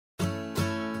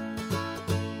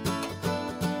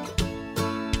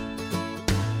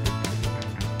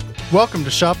Welcome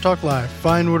to Shop Talk Live,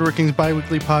 Fine Woodworking's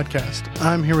bi-weekly podcast.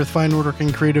 I'm here with Fine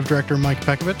Woodworking Creative Director Mike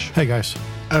Pekovich. Hey, guys.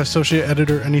 Associate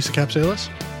Editor Anissa Capsalis.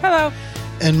 Hello.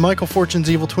 And Michael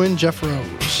Fortune's evil twin, Jeff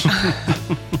Rose.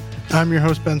 I'm your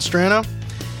host, Ben Strano.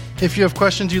 If you have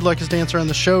questions you'd like us to answer on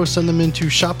the show, send them into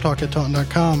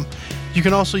shoptalk@taunton.com. You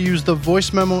can also use the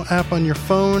voice memo app on your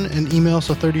phone and email us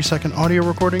a 30-second audio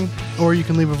recording, or you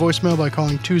can leave a voicemail by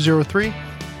calling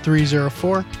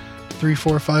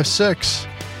 203-304-3456.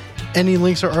 Any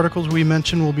links or articles we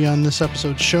mention will be on this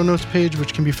episode's show notes page,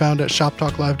 which can be found at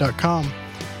shoptalklive.com.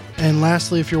 And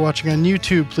lastly, if you're watching on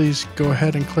YouTube, please go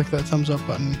ahead and click that thumbs up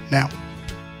button now.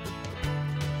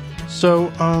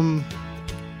 So,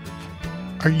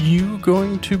 are you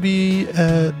going to be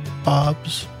at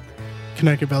Bob's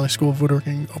Connecticut Valley School of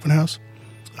Woodworking open house?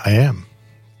 I am.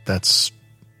 That's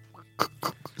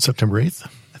September 8th?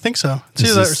 I think so. It's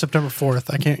either that or September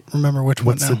 4th. I can't remember which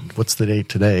one now. What's the date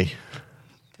today?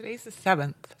 Today's the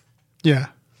 7th. Yeah.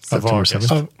 September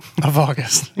 7th? Of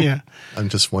August, yeah. I'm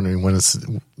just wondering, when is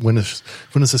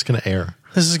this going to air?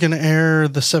 This is going to air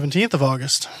the 17th of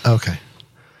August. Okay.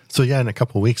 So, yeah, in a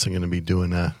couple of weeks, I'm going to be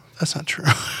doing a... That's not true.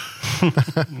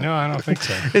 No, I don't think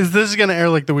so. This is going to air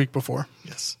like the week before.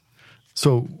 Yes.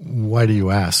 So why do you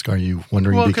ask? Are you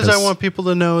wondering because I want people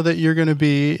to know that you're going to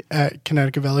be at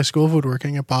Connecticut Valley School of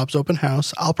Woodworking at Bob's open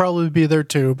house. I'll probably be there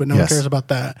too, but no one cares about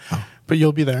that. Oh. But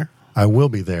you'll be there. I will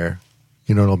be there.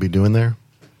 You know what I'll be doing there?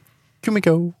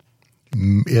 Kumiko.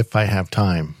 If I have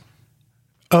time.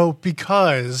 Oh,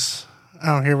 because...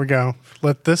 Oh, here we go.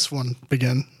 Let this one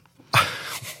begin.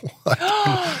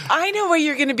 I know what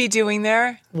you're going to be doing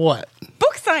there. What?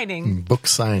 Book signing. Book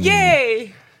signing.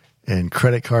 Yay. And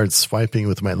credit card swiping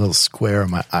with my little square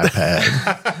on my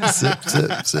iPad. Zip,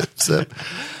 zip, zip, zip.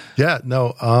 Yeah,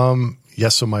 no.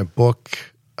 So my book,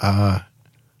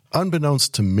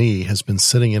 unbeknownst to me, has been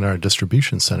sitting in our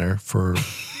distribution center for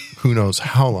who knows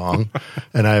how long,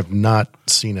 and I have not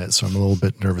seen it, so I'm a little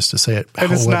bit nervous to say it.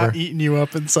 And it's not eating you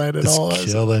up inside at all.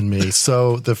 It's killing me.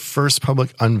 So the first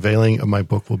public unveiling of my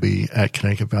book will be at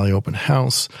Connecticut Valley Open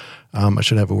House. I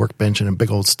should have a workbench and a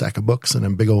big old stack of books and a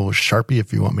big old Sharpie.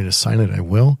 If you want me to sign it, I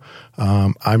will.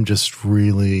 I'm just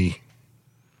really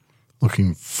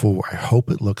looking forward. I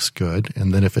hope it looks good.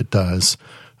 And then if it does,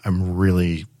 I'm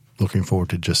really looking forward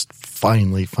to just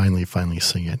finally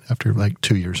seeing it after like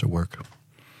 2 years of work.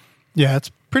 Yeah,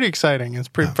 it's pretty exciting. It's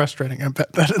pretty frustrating. I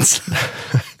bet that it's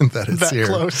that here.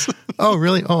 Close. Oh,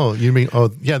 really? Oh, you mean,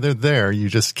 yeah, they're there. You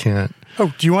just can't.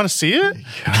 Oh, do you want to see it?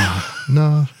 Yeah.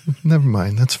 No, never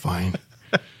mind. That's fine.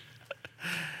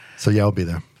 So, yeah, I'll be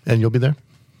there. And you'll be there?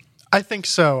 I think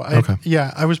so. Okay.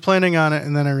 Yeah, I was planning on it,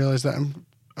 and then I realized that I'm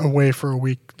away for a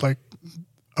week, like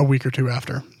a week or two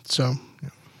after. So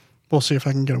we'll see if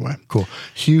I can get away. Cool.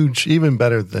 Huge, even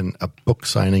better than a book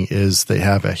signing is they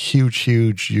have a huge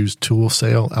used tool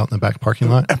sale out in the back parking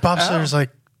lot. At Bob's, there's like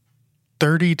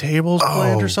 30 tables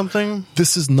planned or something.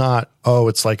 This is not,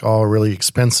 it's like all really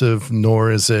expensive,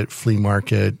 nor is it flea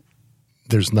market.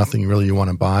 There's nothing really you want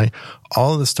to buy.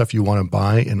 All of the stuff you want to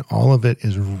buy, and all of it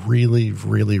is really,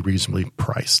 really reasonably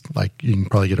priced. Like you can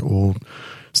probably get an old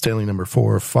Stanley number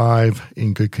 4 or 5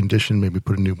 in good condition, maybe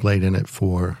put a new blade in it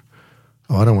for,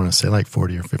 I don't want to say like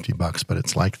 $40 or $50, but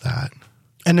it's like that.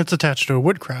 And it's attached to a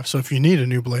Woodcraft. So if you need a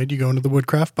new blade, you go into the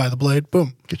Woodcraft, buy the blade,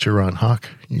 boom. Get your Ron Hawk.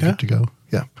 You're good to go.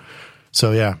 Yeah.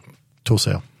 So, yeah, tool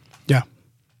sale. Yeah.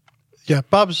 Yeah,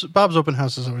 Bob's open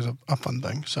house is always a fun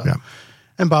thing. So, yeah.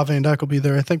 And Bob Van Dyke will be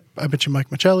there. I bet you Mike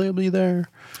Michelli will be there.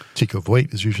 Chico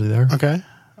Voigt is usually there. Okay.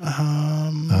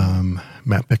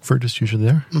 Matt Bickford is usually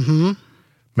there. Mm-hmm.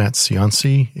 Matt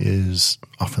Cianci is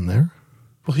often there.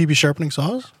 Will he be sharpening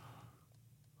saws?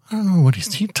 I don't know what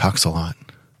he talks a lot.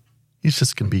 He's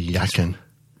just going to be yakking.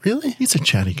 Really? He's a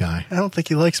chatty guy. I don't think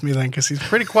he likes me then because he's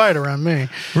pretty quiet around me.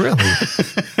 Really?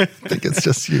 I think it's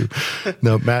just you.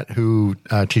 No, Matt, who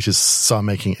teaches saw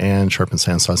making and sharpens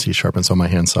hand saws. He sharpens all my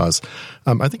hand saws.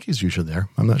 I think he's usually there.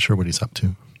 I'm not sure what he's up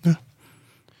to. Yeah.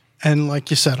 And like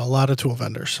you said, a lot of tool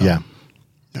vendors. So. Yeah.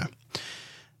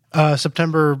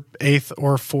 September 8th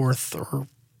or 4th or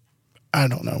I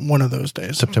don't know, one of those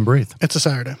days. September 8th. It's a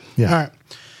Saturday. Yeah. All right.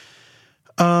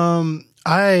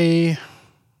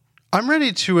 I'm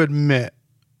ready to admit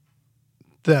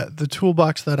that the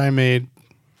toolbox that I made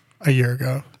a year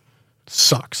ago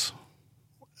sucks.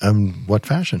 What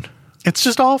fashion? It's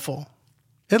just awful.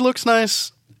 It looks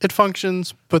nice. It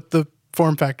functions, but the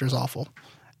form factor is awful.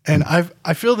 And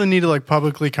I feel the need to like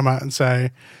publicly come out and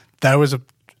say that was an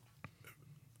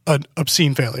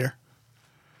obscene failure.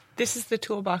 This is the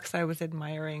toolbox I was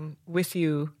admiring with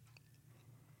you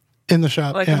in the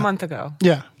shop like a month ago.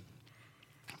 Yeah.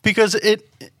 because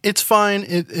it's fine.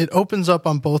 It opens up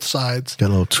on both sides. Got a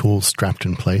little tool strapped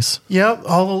in place. Yep,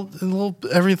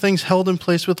 everything's held in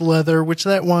place with leather, which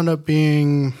that wound up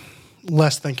being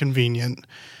less than convenient.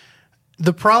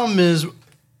 The problem is,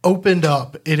 opened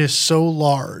up, it is so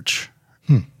large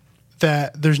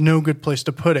that there's no good place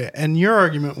to put it. And your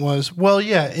argument was, well,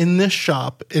 yeah, in this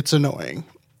shop, it's annoying.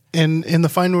 And in the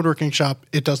fine woodworking shop,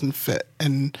 it doesn't fit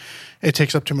and it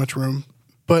takes up too much room.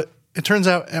 But it turns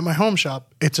out at my home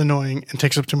shop, it's annoying and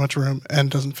takes up too much room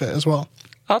and doesn't fit as well.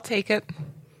 I'll take it.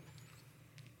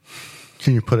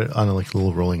 Can you put it on a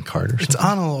little rolling cart or something? It's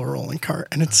on a little rolling cart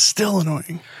and it's still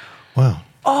annoying. Wow.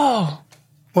 Oh.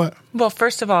 What? Well,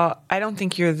 first of all, I don't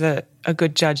think you're a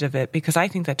good judge of it because I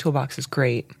think that toolbox is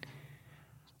great.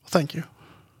 Thank you.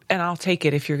 And I'll take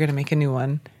it if you're going to make a new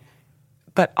one.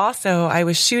 But also, I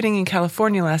was shooting in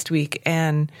California last week,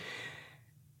 and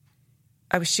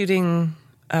I was shooting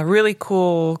a really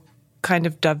cool kind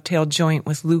of dovetail joint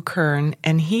with Lou Kern,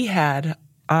 and he had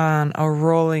on a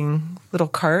rolling little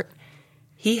cart,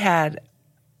 I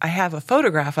have a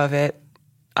photograph of it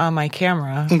on my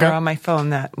camera or on my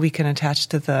phone that we can attach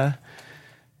to the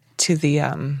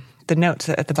notes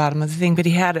at the bottom of the thing. But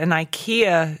he had an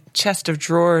IKEA chest of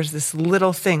drawers, this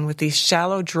little thing with these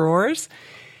shallow drawers.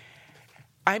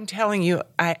 I'm telling you,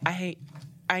 I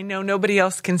know nobody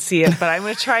else can see it, but I'm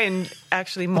going to try and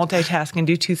actually multitask and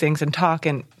do two things and talk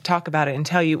about it and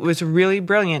tell you it was really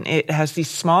brilliant. It has these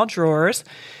small drawers,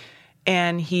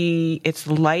 and it's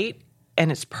light. And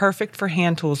it's perfect for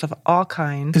hand tools of all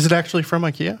kinds. Is it actually from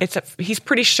IKEA? He's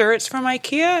pretty sure it's from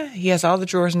IKEA. He has all the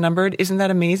drawers numbered. Isn't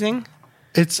that amazing?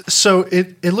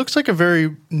 It looks like a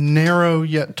very narrow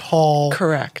yet tall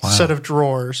correct set of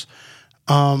drawers.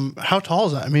 How tall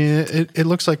is that? I mean, it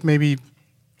looks like maybe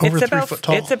over 3 foot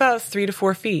tall. It's about 3 to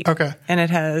 4 feet. Okay. And it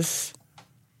has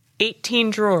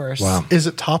 18 drawers. Wow. Is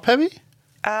it top heavy?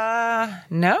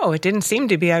 No, it didn't seem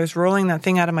to be. I was rolling that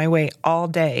thing out of my way all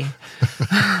day.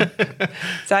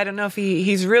 So I don't know if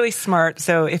he's really smart.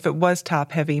 So if it was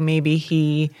top heavy, maybe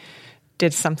he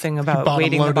did something about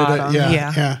weighting the bottom.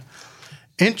 Yeah.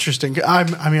 Interesting.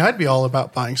 I'd be all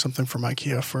about buying something from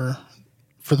IKEA for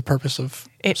the purpose of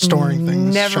storing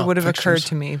things. Never would have occurred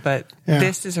to me, but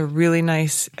this is a really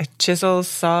nice chisels,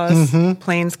 saws,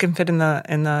 planes can fit in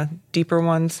the deeper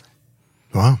ones.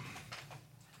 Wow.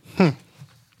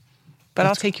 But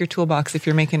I'll take your toolbox if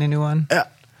you're making a new one.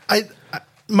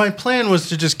 My plan was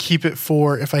to just keep it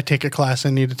for if I take a class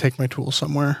and need to take my tools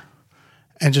somewhere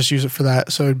and just use it for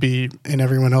that. So it'd be in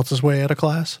everyone else's way at a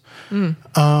class.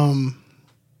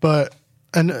 But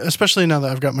especially now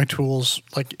that I've got my tools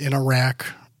like in a rack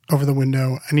over the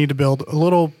window, I need to build a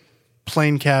little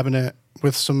plain cabinet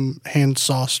with some hand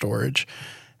saw storage,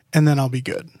 and then I'll be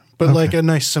good. But like a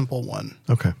nice simple one.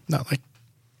 Okay. Not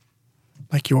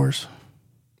like yours,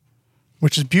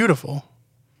 which is beautiful.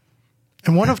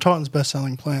 And one of Taunton's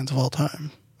best-selling plans of all time.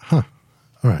 Huh.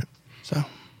 All right. So, a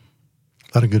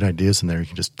lot of good ideas in there. You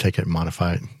can just take it and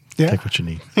modify it. Take what you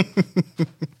need.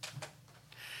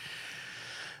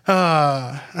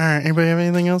 All right. Anybody have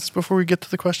anything else before we get to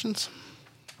the questions?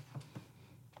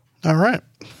 All right.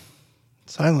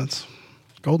 Silence.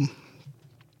 Golden.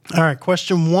 All right.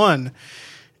 Question 1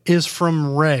 is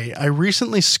from Ray. I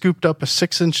recently scooped up a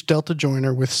 6-inch Delta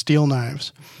joiner with steel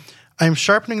knives. I am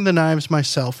sharpening the knives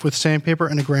myself with sandpaper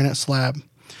and a granite slab.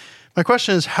 My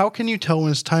question is, how can you tell when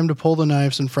it's time to pull the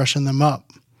knives and freshen them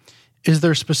up? Is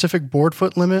there a specific board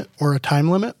foot limit or a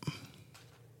time limit?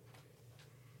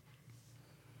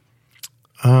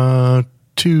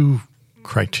 2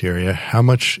 criteria. How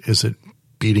much is it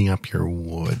beating up your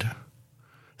wood?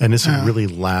 And is it really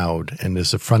loud? And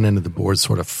does the front end of the board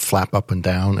sort of flap up and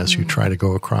down as you try to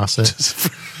go across it?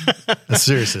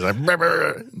 Seriously, like,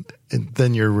 and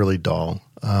then you're really dull.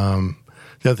 The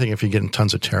other thing, if you're getting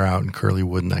tons of tear out and curly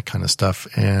wood and that kind of stuff.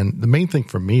 And the main thing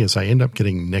for me is I end up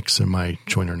getting nicks in my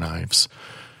joiner knives.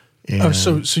 And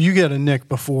so you get a nick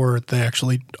before they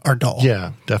actually are dull.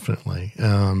 Yeah, definitely.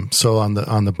 So on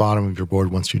the bottom of your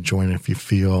board, once you join it, if you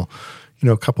feel,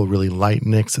 a couple of really light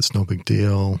nicks, it's no big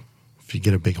deal. If you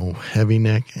get a big old heavy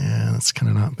nick, it's kind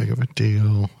of not big of a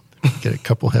deal. Get a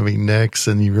couple heavy nicks,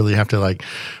 and you really have to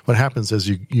what happens is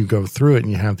you go through it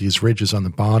and you have these ridges on the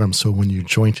bottom. So when you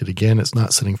joint it again, it's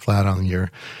not sitting flat on your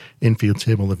infield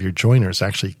table of your joiner. It's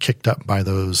actually kicked up by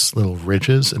those little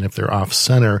ridges. And if they're off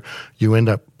center, you end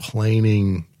up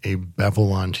planing a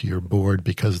bevel onto your board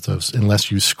because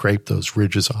unless you scrape those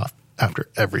ridges off after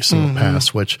every single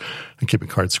pass, which I keep a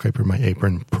card scraper in my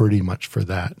apron pretty much for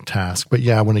that task. But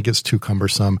yeah, when it gets too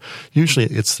cumbersome, usually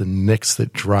it's the nicks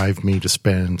that drive me to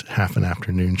spend half an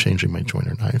afternoon changing my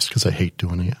joiner knives because I hate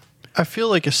doing it. I feel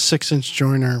like a 6-inch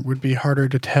joiner would be harder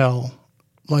to tell.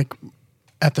 Like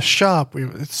at the shop, we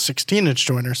have a 16-inch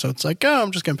joiner, so it's like, oh,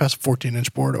 I'm just going to pass a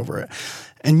 14-inch board over it.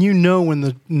 And you know when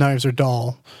the knives are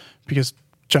dull because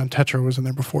John Tetra was in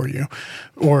there before you.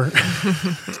 Or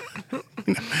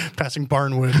passing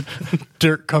barnwood,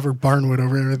 dirt-covered barnwood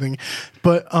over everything.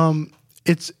 But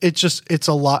it's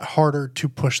a lot harder to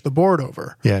push the board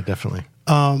over. Yeah, definitely.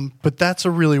 But that's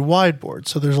a really wide board,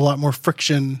 so there's a lot more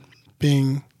friction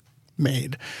being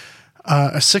made.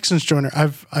 A 6-inch joiner,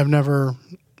 I've never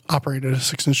operated a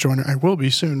 6-inch joiner. I will be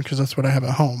soon because that's what I have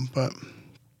at home. But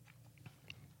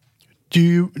do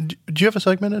you have a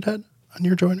segmented head on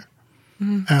your joiner?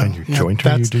 Mm-hmm. And your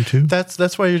jointer, you do too?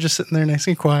 That's why you're just sitting there nice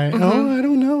and quiet. Mm-hmm. Oh, I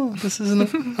don't know. This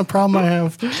isn't a problem I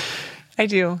have. I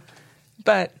do.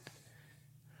 But,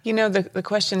 the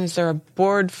question, is there a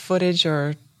board footage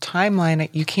or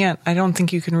timeline? I don't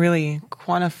think you can really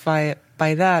quantify it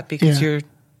by that because you're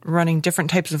running different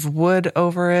types of wood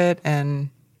over it. And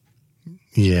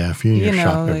if you're in your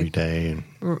shop every day.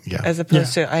 As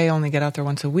opposed to, I only get out there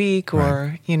once a week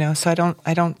or, so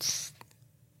I don't,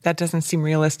 that doesn't seem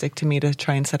realistic to me to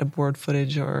try and set a board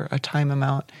footage or a time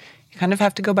amount. You kind of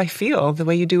have to go by feel, the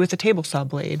way you do with a table saw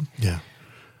blade. Yeah.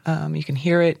 You can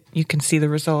hear it. You can see the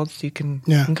results. You can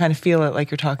kind of feel it like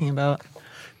you're talking about.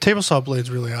 Table saw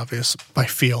blade's really obvious by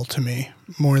feel to me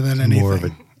more than anything. More of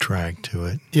a drag to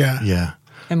it. Yeah. Yeah.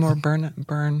 And more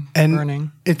burning.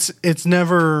 It's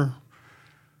never,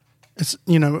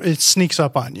 it sneaks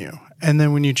up on you. And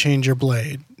then when you change your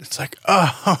blade, it's like,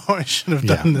 oh, I should have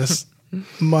done this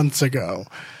months ago.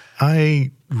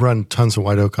 I run tons of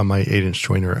white oak on my 8-inch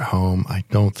joiner at home. I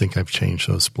don't think I've changed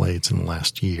those blades in the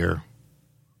last year.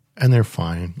 And they're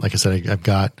fine. Like I said, I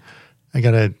got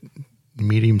a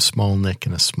medium small nick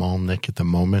and a small nick at the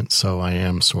moment. So I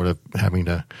am sort of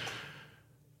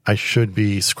I should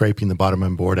be scraping the bottom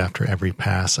of my board after every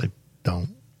pass. I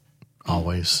don't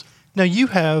always. Now don't you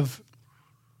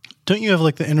have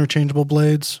like the interchangeable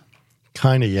blades?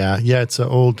 Kind of, yeah. Yeah, it's an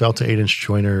old Delta 8-inch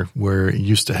joiner where it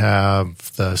used to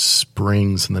have the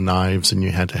springs and the knives and you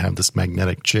had to have this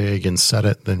magnetic jig and set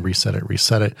it, then reset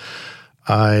it.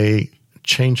 I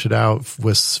changed it out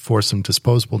for some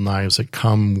disposable knives that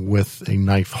come with a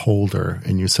knife holder,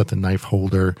 and you set the knife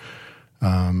holder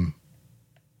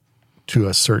to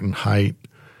a certain height,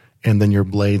 and then your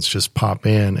blades just pop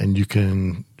in, and you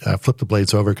can flip the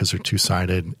blades over because they're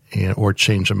two-sided, or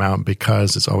change them out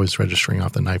because it's always registering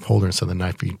off the knife holder instead of the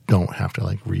knife. You don't have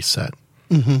to reset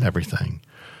everything.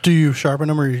 Do you sharpen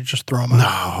them or you just throw them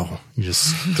out? No, you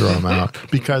just throw them out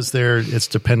because it's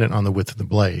dependent on the width of the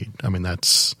blade. I mean,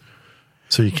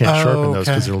 so you can't sharpen those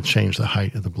because it'll change the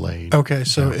height of the blade. Okay,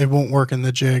 so it won't work in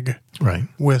the jig. Right.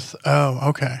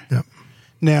 Okay. Yep.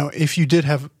 Now, if you did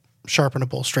have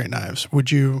sharpenable straight knives,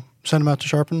 would you send them out to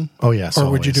sharpen? Oh, yes. Or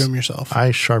always. would you do them yourself?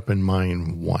 I sharpened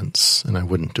mine once, and I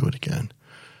wouldn't do it again.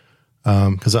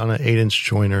 Because on an 8-inch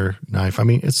joiner knife, I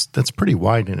mean, that's pretty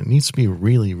wide, and it needs to be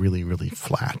really, really, really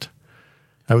flat.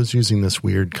 I was using this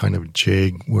weird kind of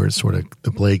jig where it's sort of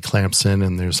the blade clamps in,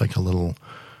 and there's like a little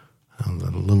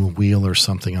wheel or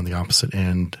something on the opposite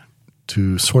end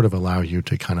to sort of allow you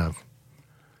to kind of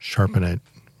sharpen it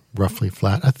roughly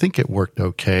flat. I think it worked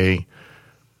okay,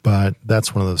 but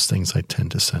that's one of those things I tend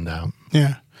to send out.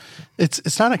 Yeah.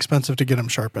 It's not expensive to get them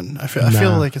sharpened. I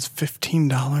feel like it's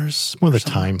 $15. Well, the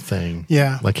time thing.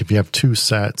 Yeah. Like if you have 2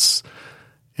 sets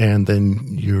and then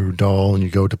you're dull and you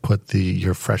go to put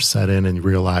your fresh set in and you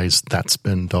realize that's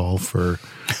been dull for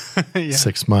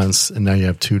 6 months and now you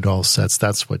have 2 dull sets,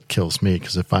 that's what kills me.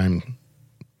 Because if I'm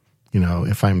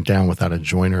down without a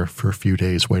joiner for a few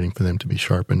days waiting for them to be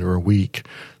sharpened or a week,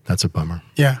 that's a bummer.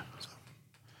 Yeah.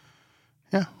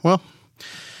 Yeah. Well,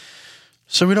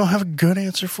 so we don't have a good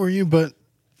answer for you, but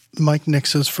Mike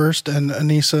nixes first and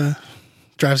Anissa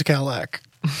drives a Cadillac.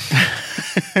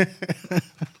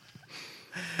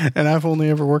 And I've only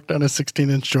ever worked on a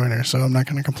 16-inch joiner, so I'm not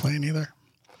going to complain either.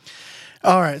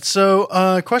 All right.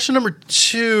 So question number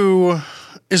 2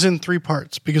 is in 3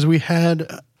 parts because we had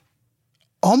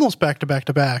almost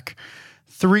back-to-back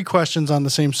 3 questions on the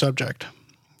same subject.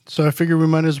 So I figured we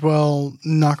might as well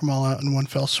knock them all out in one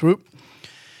fell swoop.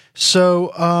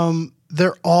 So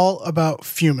they're all about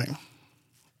fuming.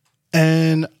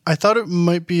 And I thought it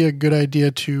might be a good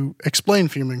idea to explain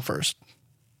fuming first.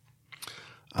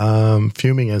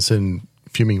 Fuming, as in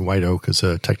fuming white oak, is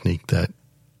a technique that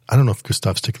I don't know if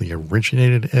Gustav Stickley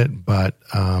originated it, but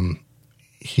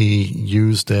he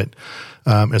used it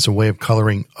as a way of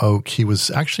coloring oak. He was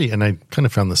actually, and I kind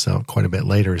of found this out quite a bit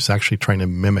later, is actually trying to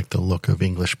mimic the look of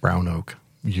English brown oak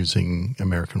using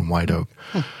American white oak.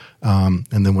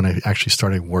 And then when I actually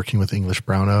started working with English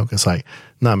brown oak, it's like,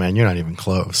 no, man, you're not even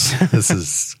close. This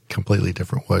is completely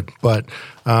different wood. But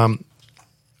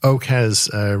oak has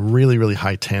a really, really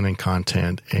high tannin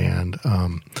content, and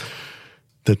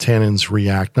the tannins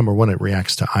react. Number one, it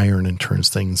reacts to iron and turns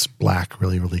things black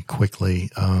really, really quickly.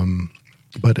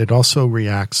 But it also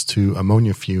reacts to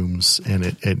ammonia fumes, and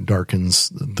it darkens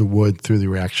the wood through the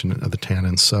reaction of the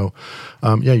tannins. So,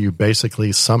 you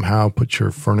basically somehow put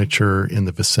your furniture in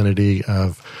the vicinity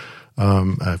of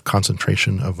a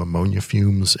concentration of ammonia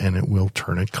fumes, and it will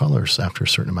turn it colors after a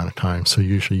certain amount of time. So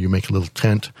usually you make a little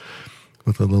tent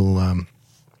with a little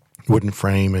wooden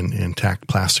frame and tack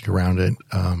plastic around it.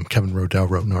 Kevin Rodell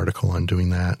wrote an article on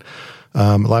doing that.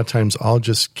 A lot of times I'll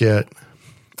just get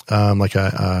like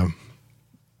a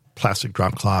plastic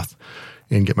drop cloth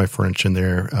and get my furniture in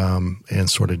there and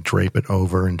sort of drape it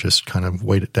over and just kind of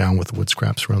weight it down with wood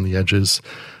scraps around the edges.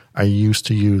 I used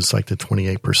to use like the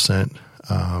 28%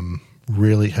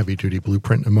 really heavy-duty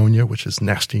blueprint ammonia, which is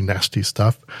nasty, nasty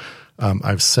stuff.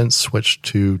 I've since switched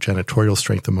to janitorial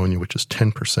strength ammonia, which is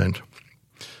 10%,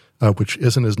 which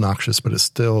isn't as noxious, but it's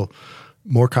still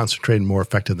more concentrated and more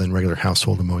effective than regular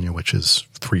household ammonia, which is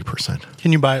 3%.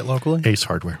 Can you buy it locally? Ace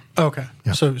Hardware. Okay.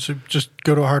 Yeah. So just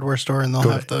go to a hardware store and they'll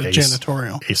have the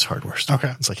janitorial. Ace Hardware store.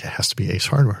 Okay. It's like it has to be Ace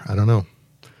Hardware. I don't know.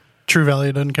 True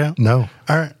Value doesn't count? No.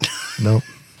 All right. No.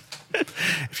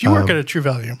 If you work at a True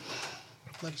Value,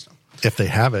 let us know. If they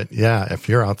have it, yeah. If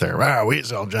you're out there, wow, we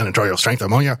sell janitorial strength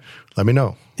ammonia, let me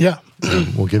know. Yeah.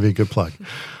 We'll give you a good plug.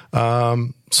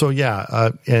 And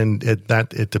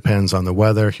it depends on the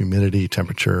weather, humidity,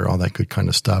 temperature, all that good kind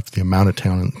of stuff. The amount of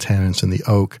tannins in the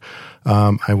oak.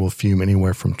 I will fume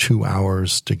anywhere from 2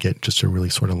 hours to get just a really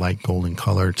sort of light golden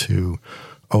color to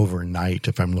overnight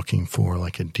if I'm looking for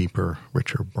like a deeper,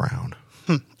 richer brown.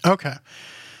 Okay.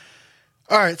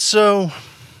 All right. So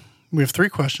we have 3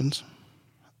 questions.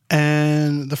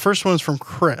 And the first one is from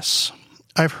Chris.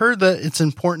 I've heard that it's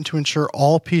important to ensure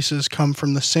all pieces come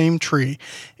from the same tree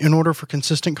in order for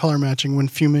consistent color matching when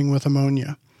fuming with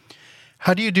ammonia.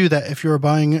 How do you do that if you are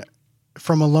buying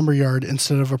from a lumberyard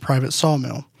instead of a private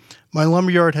sawmill? My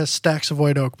lumberyard has stacks of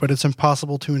white oak, but it's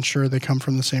impossible to ensure they come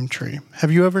from the same tree.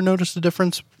 Have you ever noticed a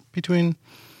difference between?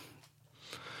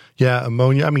 Yeah,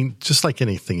 ammonia. I mean, just like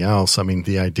anything else, I mean,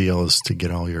 the ideal is to get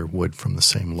all your wood from the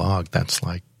same log. That's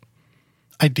like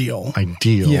Ideal.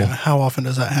 Yeah. How often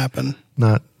does that happen?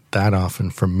 Not that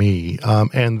often for me.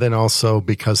 And then also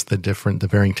because the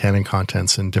varying tannin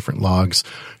contents in different logs,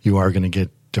 you are going to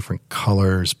get different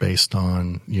colors based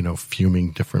on,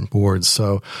 fuming different boards.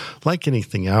 So like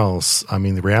anything else, I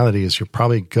mean, the reality is you're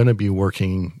probably going to be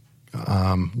working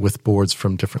with boards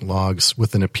from different logs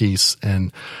within a piece.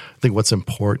 And I think what's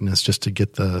important is just to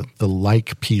get the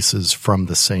like pieces from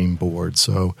the same board.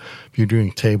 So if you're doing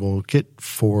a table, get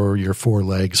your 4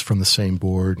 legs from the same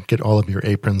board, get all of your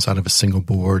aprons out of a single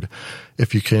board.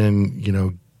 If you can,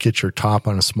 get your top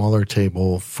on a smaller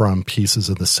table from pieces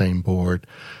of the same board,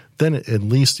 then at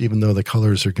least, even though the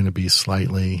colors are going to be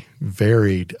slightly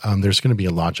varied, there's going to be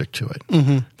a logic to it.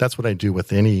 Mm-hmm. That's what I do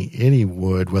with any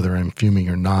wood, whether I'm fuming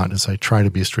or not, is I try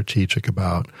to be strategic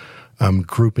about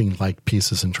grouping like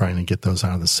pieces and trying to get those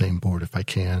out of the same board if I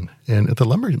can. And at the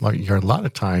lumberyard, a lot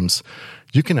of times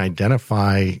you can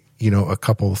identify, a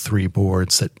couple, 3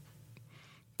 boards that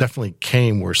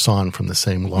definitely were sawn from the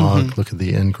same log. Mm-hmm. Look at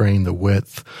the end grain, the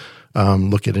width.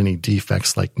 Look at any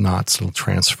defects like knots that'll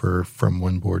transfer from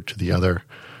one board to the other.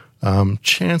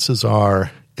 Chances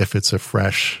are, if it's a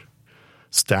fresh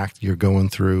stack you're going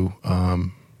through,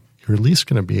 you're at least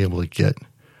going to be able to get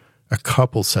a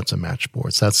couple sets of match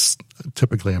boards. That's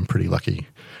typically, I'm pretty lucky.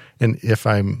 And if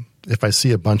I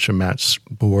see a bunch of match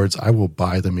boards, I will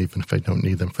buy them even if I don't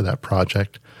need them for that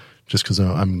project, just because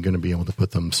I'm going to be able to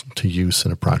put them to use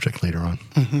in a project later on.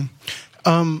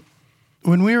 Mm-hmm.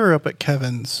 When we were up at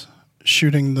Kevin's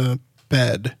shooting the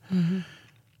bed, mm-hmm.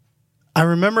 I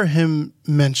remember him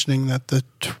mentioning that the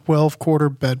 12-quarter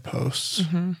bedposts.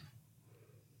 Mm-hmm.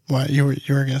 What, you were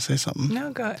going to say something?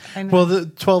 No, go ahead. I know. Well, the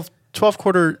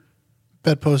 12-quarter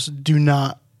bedposts do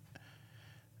not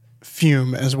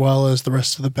fume as well as the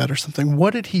rest of the bed or something.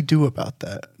 What did he do about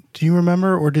that? Do you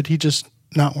remember, or did he just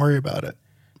not worry about it?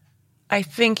 I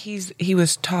think he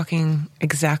was talking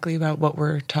exactly about what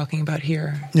we're talking about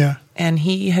here. Yeah. And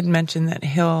he had mentioned that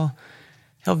he'll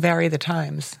vary the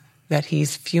times that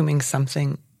he's fuming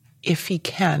something if he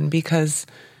can, because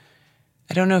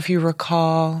I don't know if you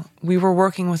recall, we were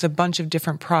working with a bunch of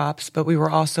different props, but we were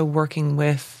also working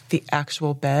with the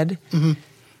actual bed. Mm-hmm.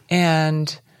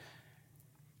 And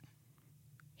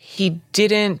he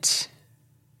didn't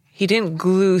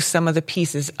glue some of the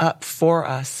pieces up for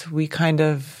us. We kind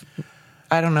of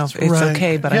I don't know if it's Right.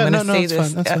 okay, but Yeah, I'm going to say it's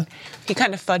this. fine. That's fine. He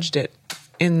kind of fudged it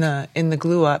in the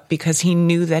glue up because he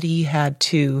knew that he had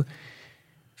to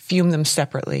fume them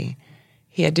separately.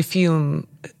 He had to fume,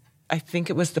 I think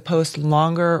it was the post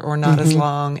longer or not as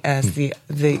long as the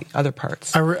other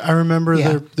parts. I remember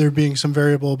Yeah. there being some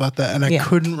variable about that, and I Yeah.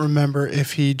 couldn't remember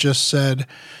if he just said,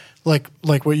 like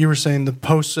what you were saying, the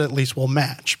posts at least will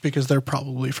match because they're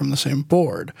probably from the same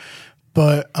board.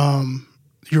 But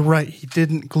you're right, he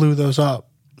didn't glue those up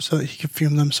so that he could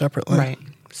fume them separately. Right.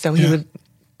 So he would,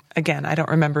 again, I don't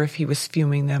remember if he was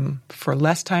fuming them for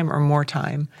less time or more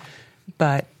time,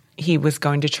 but he was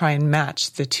going to try and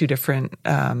match the two different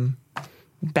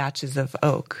batches of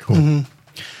oak. Cool.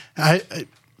 Mm-hmm.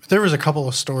 There was a couple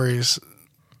of stories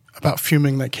about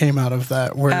fuming that came out of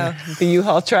that where The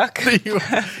U-Haul truck.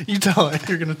 you tell it.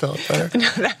 You're going to tell it better.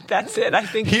 That's it. I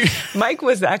think Mike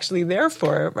was actually there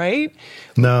for it, right?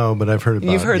 No, but I've heard about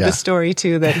it. You've heard yeah. the story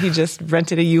too, that he just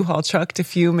rented a U-Haul truck to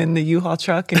fume in the U-Haul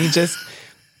truck, and he just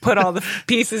put all the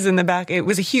pieces in the back. It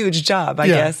was a huge job, I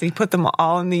guess. He put them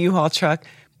all in the U-Haul truck,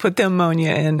 put the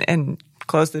ammonia in, and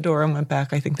closed the door and went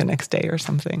back, I think, the next day or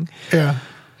something. Yeah.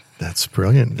 That's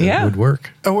brilliant. That would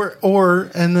work.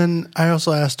 And then I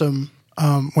also asked him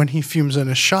when he fumes in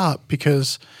his shop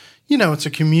because, it's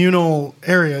a communal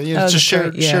area. It's just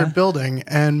shared building.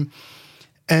 And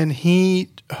he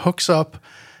hooks up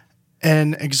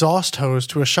an exhaust hose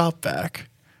to a shop vac.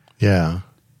 Yeah.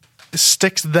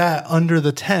 Sticks that under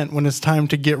the tent when it's time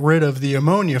to get rid of the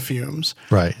ammonia fumes.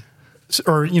 Right.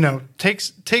 Or, takes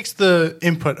the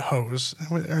input hose.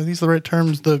 Are these the right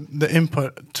terms? The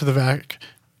input to the vac.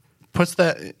 Puts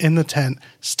that in the tent,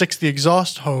 sticks the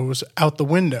exhaust hose out the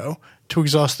window to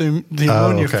exhaust the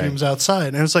ammonia fumes outside.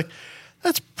 And it was like,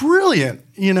 that's brilliant,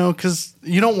 because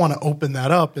you don't want to open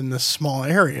that up in this small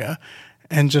area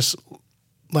and just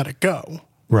let it go.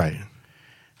 Right.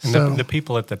 And So- the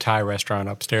people at the Thai restaurant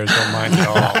upstairs don't mind at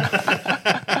all.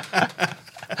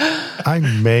 I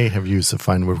may have used the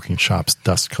Fine Woodworking Shop's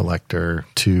dust collector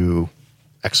to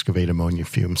excavate ammonia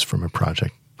fumes from a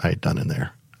project I had done in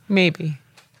there. Maybe.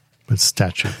 But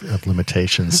statute of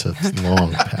limitations have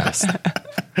long passed.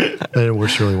 But it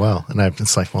works really well. And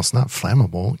it's like, well, it's not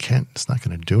flammable. It's not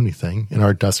going to do anything. And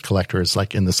our dust collector is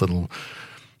like in this little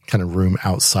kind of room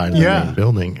outside of the main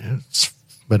building.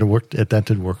 But it worked. That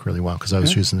did work really well because I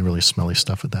was using the really smelly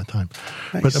stuff at that time.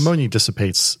 Nice. But ammonia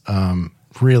dissipates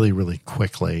really, really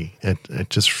quickly.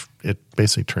 It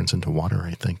basically turns into water,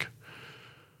 I think.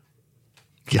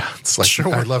 Yeah, it's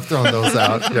like I love throwing those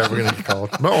out. Yeah, we're gonna get called.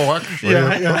 No, actually,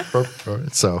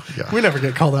 So yeah, We never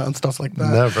get called out on stuff like that.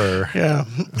 never. Yeah.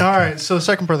 Okay. All right. So the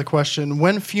second part of the question: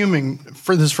 when fuming, this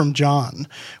is from John.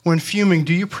 When fuming,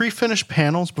 do you pre-finish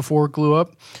panels before glue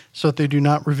up so that they do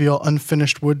not reveal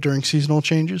unfinished wood during seasonal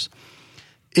changes?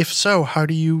 If so, how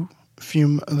do you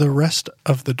fume the rest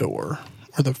of the door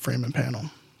or the frame and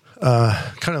panel?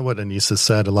 Kind of what Anissa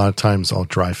said. A lot of times, I'll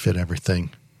dry fit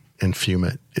everything and fume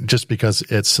it, just because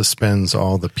it suspends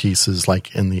all the pieces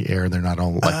like in the air. They're not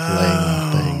all like laying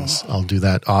on things. I'll do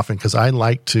that often because I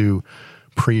like to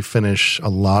pre-finish a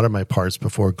lot of my parts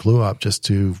before glue up just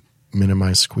to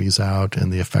minimize squeeze out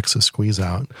and the effects of squeeze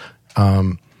out.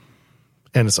 And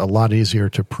it's a lot easier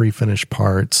to pre-finish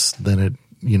parts than it,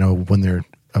 when they're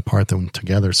apart than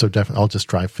together. So definitely I'll just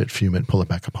dry fit, fume it, and pull it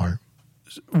back apart.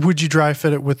 Would you dry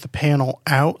fit it with the panel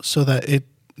out so that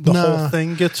the whole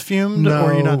thing gets fumed, or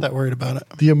are you not that worried about it?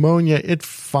 The ammonia, it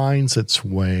finds its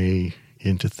way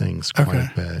into things quite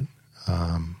a bit.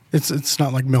 It's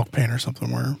not like milk paint or something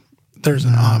where there's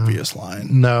an obvious line.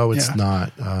 No, it's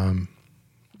not.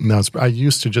 I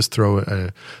used to just throw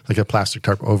a plastic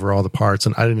tarp over all the parts,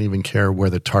 and I didn't even care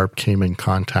where the tarp came in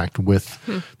contact with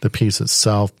the piece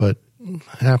itself. But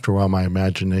after a while, my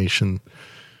imagination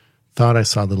thought I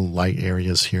saw little light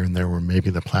areas here and there where maybe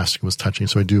the plastic was touching.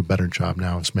 So I do a better job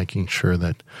now of making sure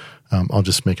that I'll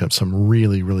just make up some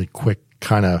really, really quick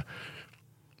kind of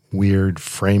weird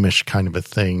frame-ish kind of a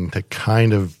thing to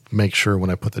kind of make sure when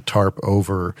I put the tarp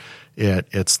over it,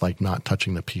 it's like not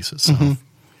touching the piece itself. Mm-hmm.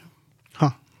 Huh.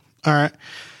 All right.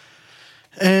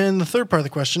 And the third part of the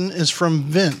question is from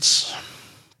Vince.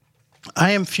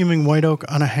 I am fuming white oak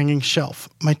on a hanging shelf.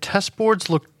 My test boards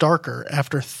look darker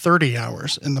after 30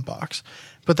 hours in the box,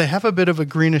 but they have a bit of a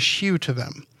greenish hue to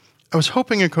them. I was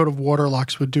hoping a coat of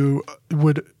Waterlox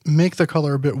would make the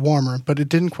color a bit warmer, but it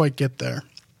didn't quite get there.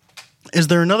 Is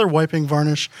there another wiping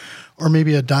varnish or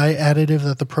maybe a dye additive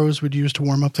that the pros would use to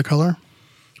warm up the color?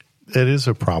 It is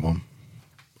a problem.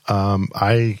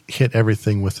 I hit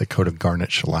everything with a coat of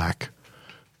garnet shellac.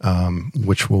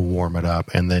 which will warm it up,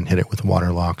 and then hit it with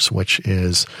Waterlox, which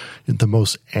is the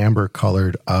most amber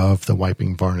colored of the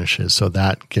wiping varnishes. So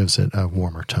that gives it a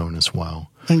warmer tone as well.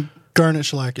 And garnet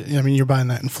shellac, I mean, you're buying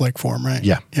that in flake form, right?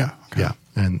 Yeah. Yeah. Okay. Yeah.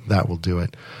 And that will do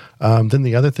it. Then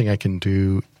the other thing I can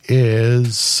do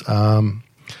is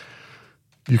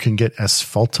you can get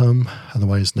asphaltum,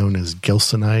 otherwise known as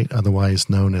gilsonite, otherwise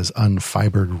known as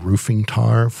unfibered roofing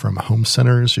tar from home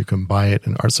centers. You can buy it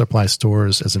in art supply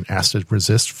stores as an acid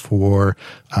resist for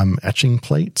etching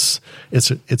plates. It's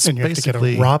And you have to get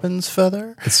basically a robin's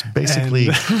feather. It's basically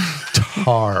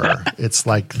tar. It's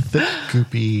like thick,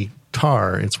 goopy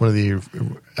tar. It's one of the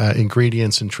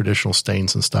ingredients in traditional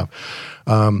stains and stuff.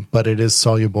 But it is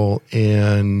soluble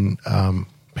in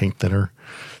paint thinner.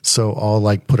 So I'll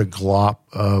like put a glop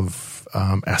of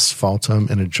asphaltum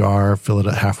in a jar, fill it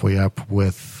halfway up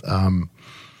with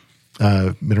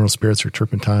mineral spirits or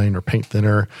turpentine or paint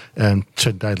thinner, and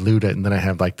to dilute it. And then I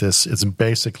have like this, it's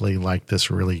basically like this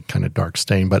really kind of dark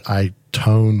stain, but I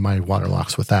tone my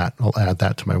Waterlox with that. I'll add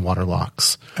that to my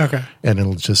Waterlox. Okay. And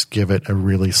it'll just give it a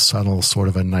really subtle sort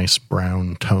of a nice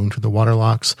brown tone to the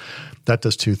Waterlox. That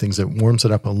does two things. It warms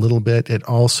it up a little bit. It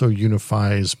also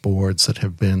unifies boards that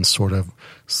have been sort of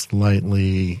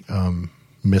slightly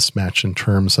mismatched in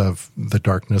terms of the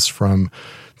darkness from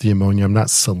the ammonia. I'm not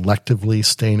selectively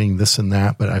staining this and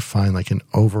that, but I find like an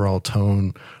overall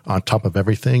tone on top of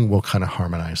everything will kind of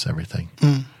harmonize everything.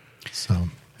 So,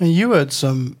 And you had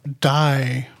some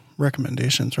dye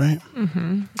recommendations, right?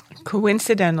 Mm-hmm.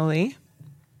 Coincidentally,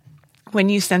 when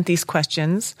you sent these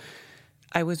questions,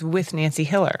 I was with Nancy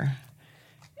Hiller.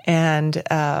 And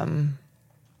I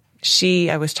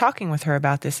was talking with her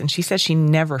about this, and she said she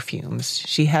never fumes.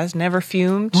 She has never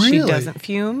fumed. Really? She doesn't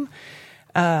fume.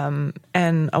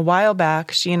 And a while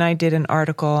back, she and I did an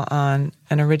article on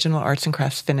an original arts and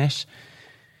crafts finish.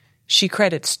 She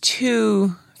credits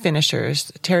two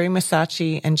finishers, Terry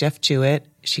Masacci and Jeff Jewett.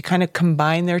 She kind of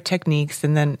combined their techniques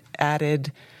and then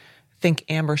added, I think,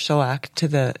 amber shellac to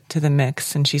the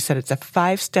mix. And she said it's a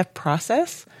 5-step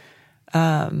process,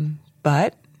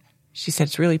 but she said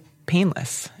it's really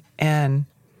painless. And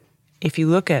if you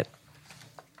look at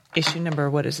issue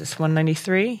number, what is this,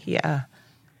 193? Yeah.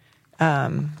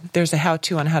 There's a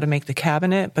how-to on how to make the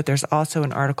cabinet, but there's also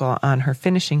an article on her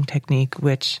finishing technique,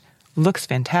 which looks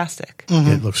fantastic.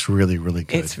 Mm-hmm. It looks really, really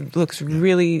good. It looks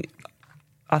really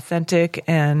authentic,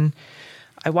 and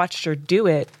I watched her do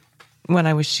it when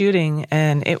I was shooting,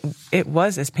 and it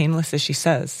was as painless as she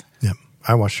says. Yeah,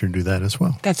 I watched her do that as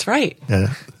well. That's right.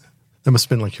 Yeah, that must have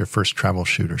been like your first travel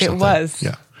shoot or something. It was.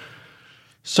 Yeah.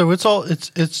 So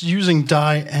it's using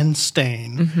dye and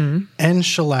stain and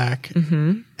shellac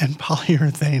and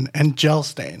polyurethane and gel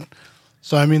stain.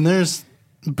 So I mean,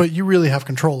 but you really have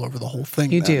control over the whole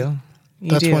thing. You then. do.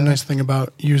 That's one nice thing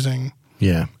about using.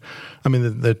 Yeah. I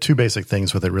mean, the two basic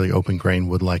things with a really open grain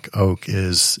wood like oak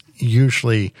is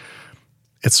usually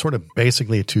it's sort of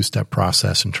basically a 2-step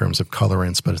process in terms of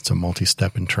colorants, but it's a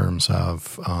multi-step in terms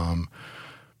of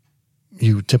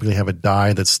you typically have a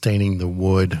dye that's staining the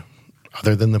wood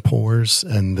other than the pores.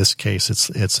 In this case,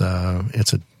 it's a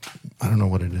I don't know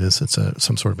what it is. It's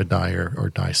some sort of a dye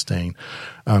or dye stain.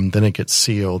 Then it gets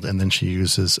sealed, and then she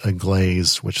uses a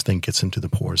glaze, which then gets into the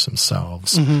pores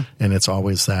themselves. And it's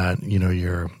always that,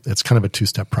 it's kind of a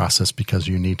 2-step process because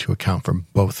you need to account for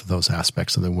both of those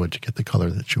aspects of the wood to get the color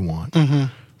that you want.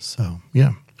 So,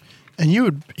 yeah. And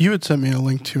you had sent me a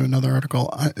link to another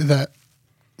article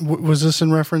was this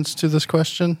in reference to this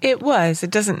question? It was.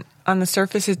 It doesn't, on the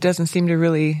surface, it doesn't seem to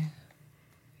really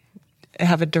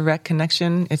have a direct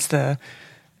connection. It's the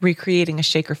recreating a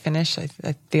shaker finish.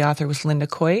 The author was Linda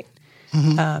Coit.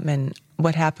 And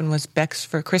what happened was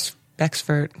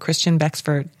Christian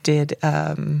Bexford did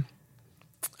a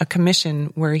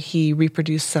commission where he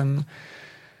reproduced some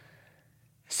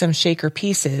shaker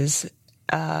pieces,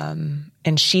 and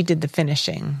she did the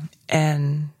finishing.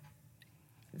 And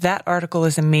that article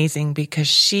is amazing because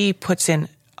she puts in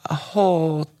a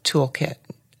whole toolkit.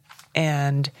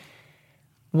 And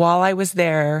while I was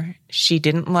there, she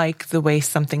didn't like the way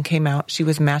something came out. She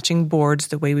was matching boards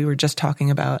the way we were just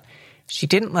talking about. She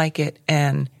didn't like it.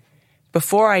 And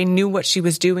before I knew what she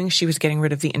was doing, she was getting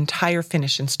rid of the entire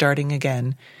finish and starting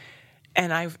again.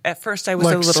 And at first I was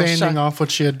a little sanding shocked. off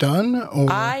what she had done? Or?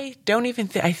 I don't even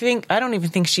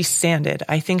think she sanded.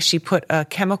 I think she put a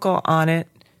chemical on it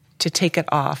to take it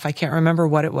off. I can't remember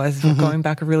what it was. We're going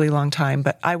back a really long time,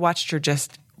 but I watched her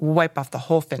just wipe off the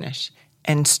whole finish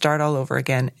and start all over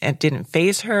again. It didn't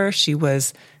faze her. She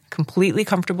was completely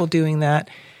comfortable doing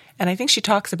that. And I think she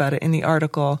talks about it in the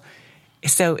article.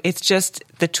 So it's just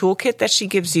the toolkit that she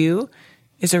gives you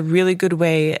is a really good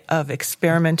way of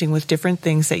experimenting with different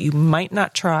things that you might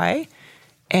not try,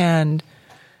 and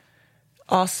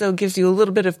also gives you a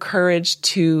little bit of courage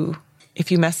to,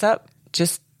 if you mess up,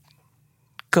 just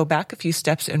go back a few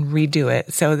steps and redo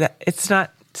it. So that it's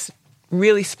not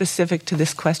really specific to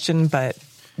this question, but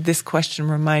this question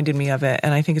reminded me of it,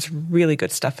 and I think it's really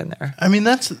good stuff in there. I mean,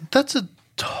 that's a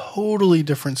totally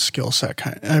different skill set,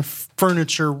 kind of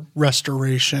furniture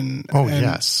restoration. Oh,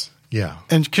 yes. Yeah.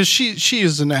 And because she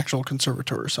is an actual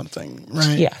conservator or something,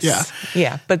 right? Yes.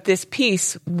 Yeah. But this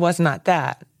piece was not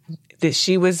that. That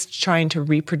she was trying to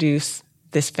reproduce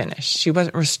this finish. She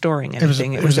wasn't restoring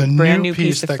anything. It was a brand new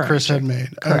piece of that Chris had made.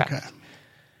 Correct. Okay.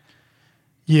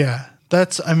 Yeah.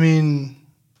 That's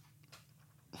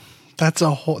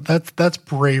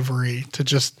bravery to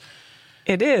just.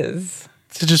 It is.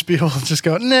 To just be able to just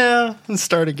go, no, and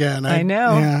start again. I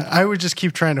know. Yeah, I would just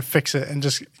keep trying to fix it and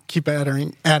just keep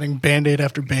adding Band-Aid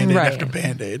after Band-Aid after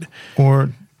Band-Aid.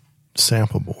 Or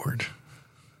sample board.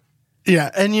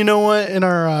 Yeah, and you know what? In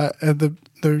our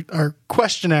our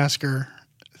question asker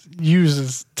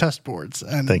uses test boards,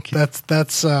 and Thank you.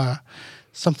 That's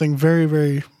something very,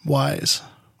 very wise.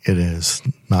 It is.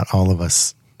 Not all of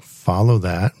us follow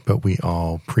that, but we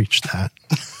all preach that.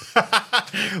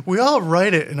 We all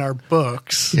write it in our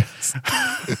books. Yes.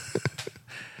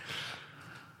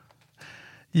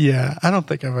 Yeah, I don't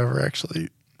think I've ever actually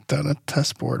done a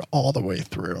test board all the way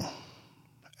through,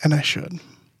 and I should.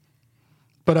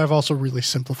 But I've also really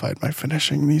simplified my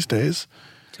finishing these days.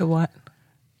 To what?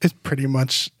 It's pretty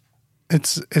much,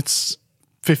 it's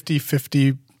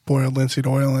 50-50 boiled linseed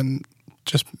oil and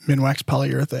just Minwax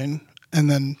polyurethane,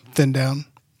 and then thin down,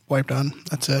 wiped on.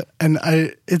 That's it. And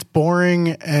it's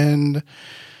boring,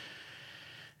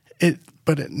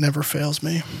 but it never fails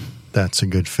me. That's a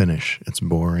good finish. It's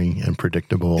boring and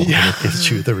predictable, and it gives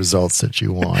you the results that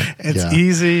you want. It's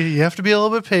easy. You have to be a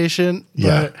little bit patient.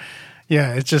 Yeah. But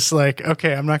yeah, it's just like,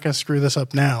 okay, I'm not going to screw this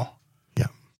up now. Yeah.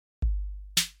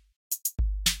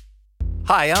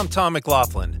 Hi, I'm Tom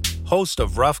McLaughlin, host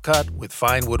of Rough Cut with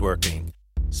Fine Woodworking,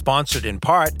 sponsored in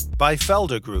part by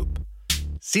Felder Group.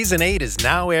 Season 8 is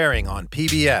now airing on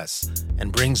PBS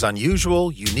and brings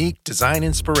unusual, unique design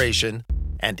inspiration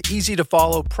and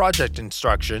easy-to-follow project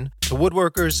instruction to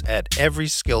woodworkers at every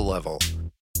skill level.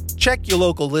 Check your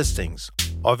local listings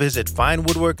or visit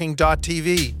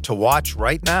finewoodworking.tv to watch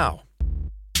right now.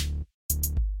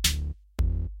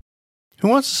 Who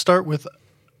wants to start with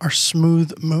our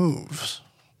smooth moves?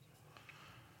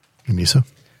 Anissa?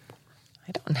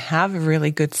 I don't have a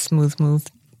really good smooth move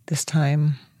this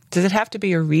time. Does it have to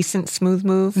be a recent smooth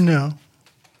move? No.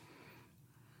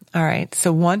 All right.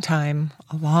 So one time,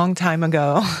 a long time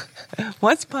ago,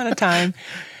 once upon a time,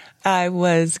 I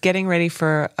was getting ready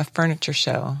for a furniture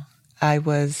show. I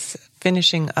was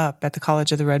finishing up at the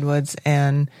College of the Redwoods,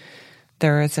 and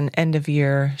there is an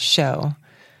end-of-year show.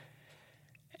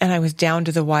 And I was down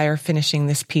to the wire finishing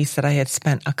this piece that I had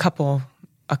spent a couple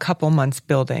months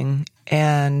building.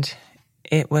 And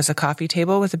it was a coffee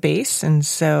table with a base, and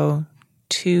so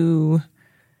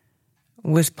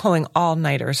was pulling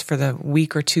all-nighters for the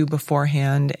week or two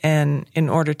beforehand, and in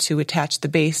order to attach the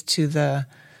base to the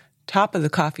top of the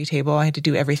coffee table, I had to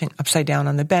do everything upside down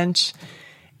on the bench,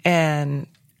 and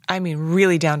I mean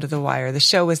really down to the wire. The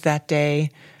show was that day.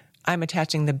 I'm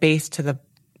attaching the base to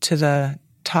the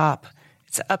top.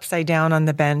 It's upside down on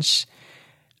the bench.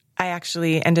 I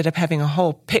actually ended up having a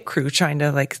whole pit crew trying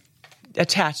to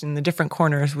attach in the different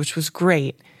corners, which was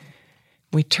great.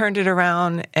 We turned it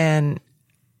around, and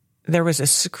there was a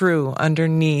screw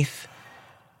underneath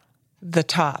the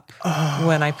top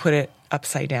when I put it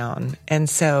upside down. And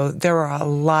so there were a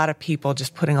lot of people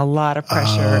just putting a lot of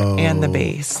pressure and the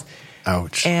base.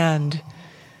 Ouch. And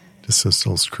just those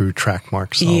little screw track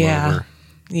marks all over.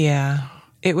 Yeah.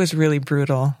 It was really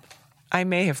brutal. I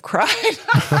may have cried.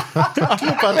 I'm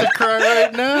about to cry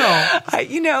right now.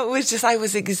 It was just, I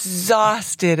was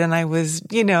exhausted, and I was,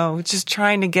 just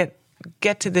trying to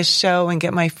get to this show and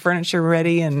get my furniture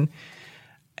ready. And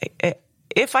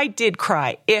if I did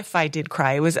cry,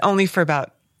 it was only for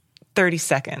about 30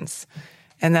 seconds.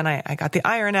 And then I got the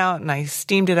iron out, and I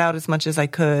steamed it out as much as I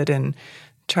could and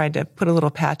tried to put a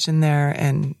little patch in there.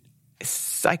 And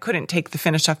I couldn't take the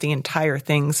finish off the entire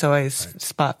thing, so I was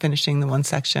spot finishing the one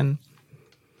section.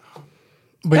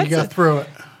 But you got through it.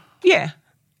 Yeah.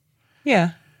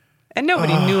 Yeah. And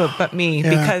nobody knew it but me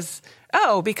because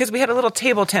we had a little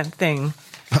table tent thing,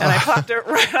 and I popped it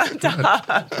right on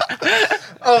top.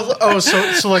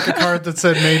 So like a card that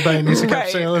said made by Anissa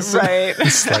Capsalis. Right.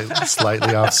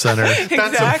 Slightly off center.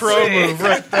 That's a pro move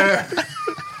right there.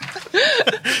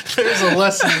 There's a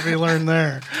lesson to be learned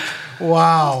there.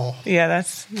 Wow. Yeah,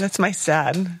 that's my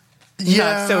sad,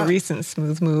 Yeah. not so recent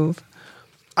smooth move.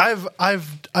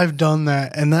 I've done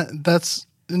that, and that's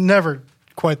never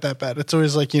quite that bad. It's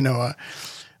always like, a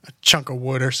chunk of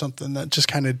wood or something that just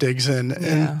kind of digs in. Yeah.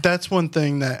 And that's one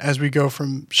thing that as we go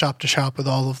from shop to shop with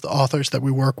all of the authors that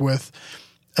we work with,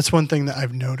 that's one thing that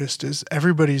I've noticed is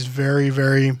everybody's very,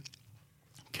 very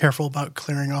careful about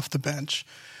clearing off the bench,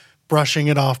 brushing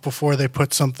it off before they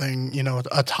put something,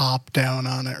 a top down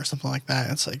on it or something like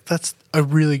that. It's like, that's a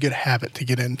really good habit to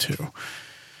get into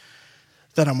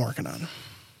that I'm working on.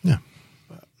 Yeah.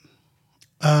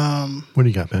 What do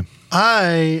you got, Ben?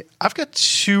 I've got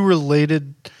two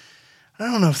related. I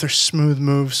don't know if they're smooth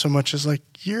moves so much as like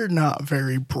you're not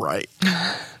very bright,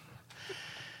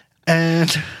 and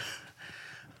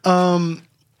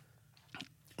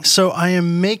so I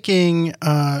am making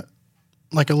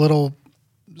like a little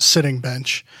sitting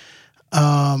bench,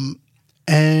 and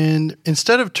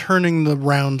instead of turning the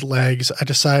round legs, I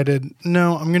decided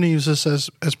no, I'm going to use this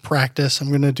as practice. I'm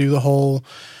going to do the whole,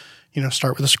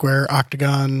 start with a square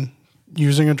octagon.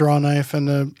 Using a draw knife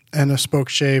and a spoke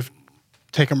shave,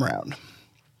 take them around.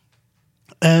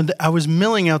 And I was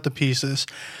milling out the pieces,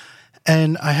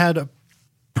 and I had a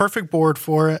perfect board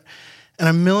for it, and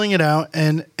I'm milling it out,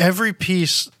 and every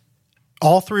piece,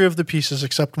 all three of the pieces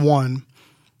except one,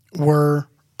 were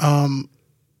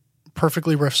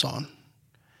perfectly riff sawn.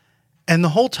 And the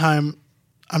whole time,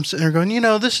 I'm sitting there going,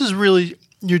 this is really,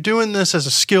 you're doing this as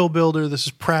a skill builder, this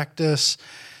is practice,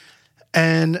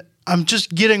 and I'm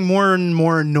just getting more and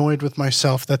more annoyed with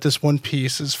myself that this one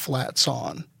piece is flat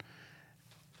sawn.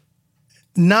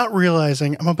 Not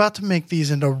realizing I'm about to make these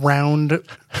into round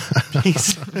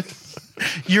pieces.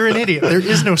 You're an idiot. There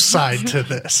is no side to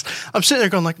this. I'm sitting there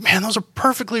going like, man, those are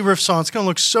perfectly riff sawn. It's going to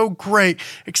look so great,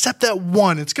 except that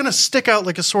one. It's going to stick out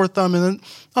like a sore thumb. And then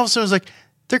all of a sudden it's like,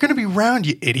 they're going to be round,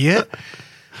 you idiot.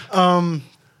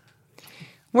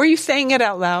 Were you saying it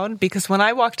out loud? Because when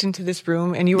I walked into this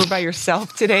room and you were by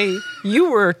yourself today,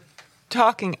 you were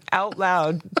talking out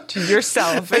loud to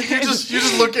yourself. You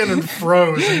just look in and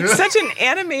froze. Such an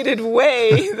animated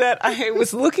way that I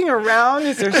was looking around.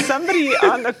 Is there somebody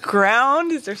on the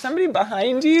ground? Is there somebody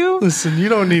behind you? Listen, you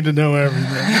don't need to know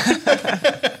everything.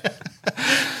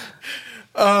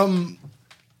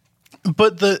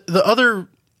 But the other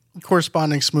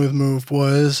corresponding smooth move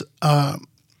was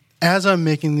as I'm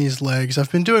making these legs,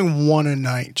 I've been doing one a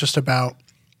night just about,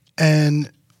 and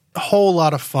a whole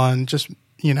lot of fun, just,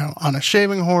 on a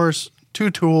shaving horse, two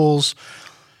tools,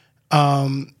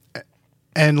 and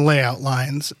layout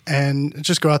lines, and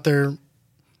just go out there,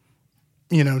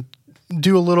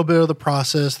 do a little bit of the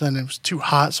process. Then it was too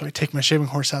hot, so I take my shaving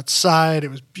horse outside. It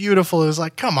was beautiful. It was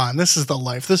like, come on, this is the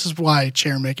life. This is why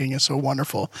chair making is so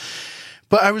wonderful.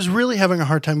 But I was really having a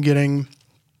hard time getting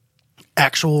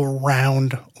actual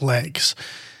round legs.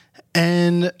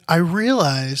 And I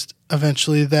realized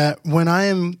eventually that when I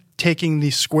am taking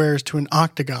these squares to an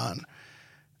octagon,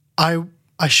 I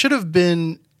should have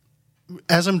been,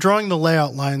 as I'm drawing the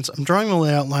layout lines,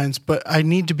 but I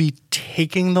need to be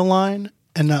taking the line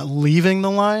and not leaving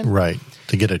the line. Right.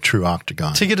 To get a true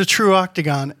octagon.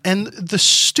 And the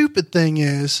stupid thing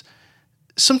is,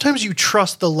 sometimes you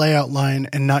trust the layout line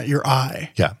and not your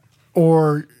eye. Yeah.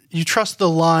 Or you trust the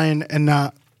line and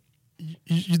not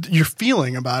your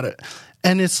feeling about it.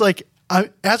 And it's like,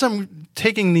 as I'm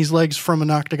taking these legs from an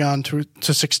octagon to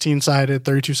 16-sided,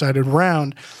 32-sided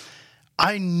round,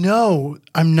 I know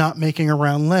I'm not making a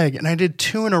round leg. And I did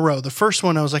two in a row. The first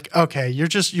one, I was like, okay,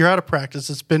 you're out of practice.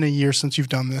 It's been a year since you've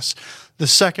done this. The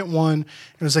second one,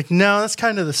 it was like, no, that's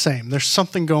kind of the same. There's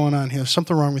something going on here. There's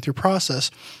something wrong with your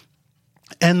process.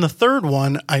 And the third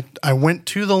one, I went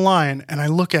to the line and I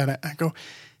look at it and I go,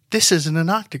 this isn't an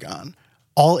octagon.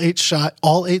 All eight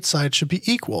sides should be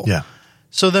equal. Yeah.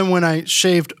 So then when I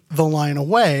shaved the line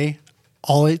away,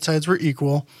 all eight sides were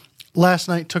equal. Last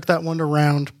night, took that one to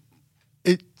round.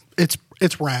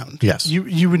 It's round. Yes.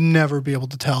 You would never be able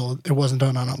to tell it wasn't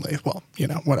done on a lathe. Well,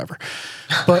 whatever.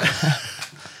 But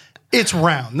it's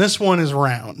round. This one is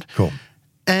round. Cool.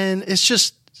 And it's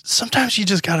just, sometimes you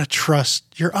just got to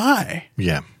trust your eye.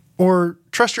 Yeah. Or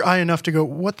trust your eye enough to go,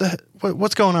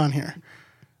 what's going on here?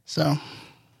 So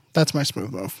that's my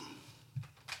smooth move.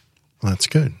 Well, that's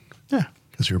good. Yeah.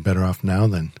 Because you're better off now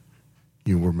than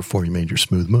you were before you made your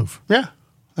smooth move. Yeah.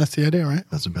 That's the idea, right?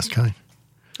 That's the best kind.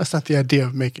 That's not the idea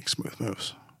of making smooth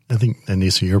moves. I think,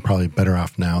 Anissa, you're probably better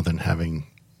off now than having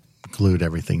glued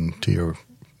everything to your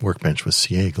workbench with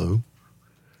CA glue.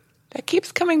 That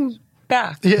keeps coming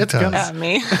back Yeah, at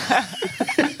me.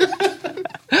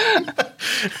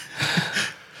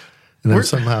 And then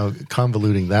somehow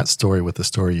convoluting that story with the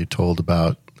story you told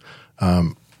about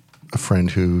a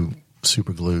friend who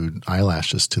super glued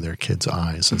eyelashes to their kids'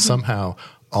 eyes. And somehow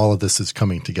all of this is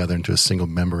coming together into a single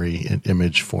memory and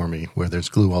image for me, where there's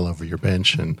glue all over your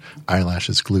bench and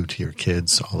eyelashes glued to your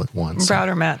kids all at once.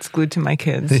 Router mats glued to my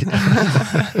kids.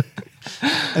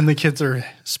 And the kids are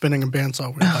spinning a bandsaw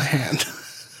wheel by hand.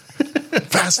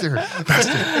 Faster.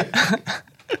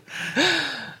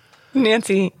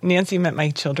 Nancy met my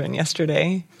children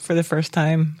yesterday for the first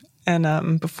time,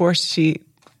 and before she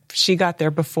got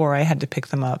there before I had to pick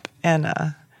them up, and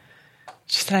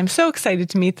she said, "I'm so excited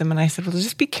to meet them." And I said, "Well,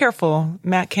 just be careful.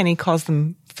 Matt Kenny calls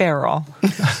them feral,"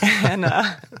 and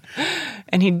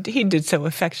he did so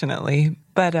affectionately.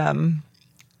 But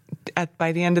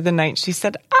by the end of the night, she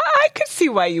said, "I could see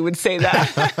why you would say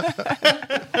that."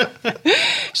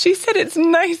 She said, "It's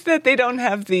nice that they don't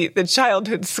have the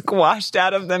childhood squashed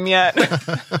out of them yet,"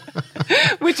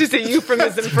 which is a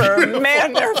euphemism for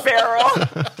man, they're feral.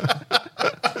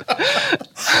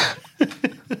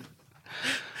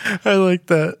 I like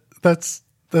that. That's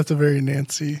a very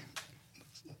Nancy.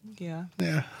 Yeah.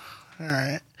 Yeah. All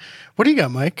right. What do you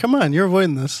got, Mike? Come on, you're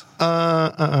avoiding this.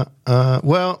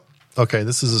 Well, okay,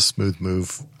 this is a smooth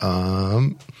move.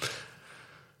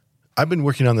 I've been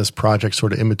working on this project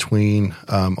sort of in between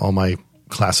all my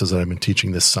classes that I've been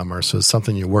teaching this summer. So it's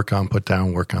something you work on, put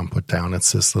down, work on, put down.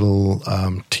 It's this little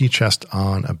tea chest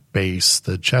on a base.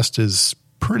 The chest is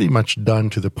pretty much done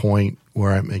to the point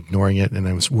where I'm ignoring it, and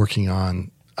I was working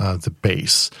on the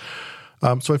base.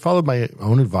 So I followed my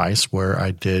own advice where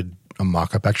I did a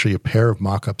mock-up, actually a pair of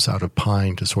mock-ups out of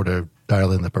pine to sort of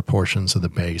dial in the proportions of the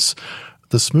base.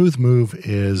 The smooth move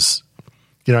is,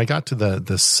 I got to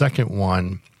the second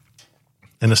one,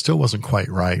 and it still wasn't quite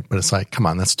right, but it's like, come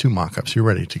on, that's 2 mock-ups. You're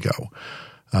ready to go.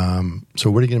 So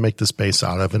what are you going to make this base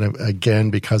out of? And again,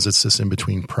 because it's this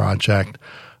in-between project,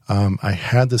 I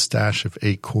had the stash of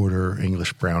 8-quarter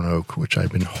English brown oak, which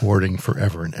I've been hoarding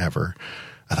forever and ever.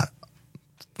 I thought,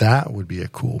 that would be a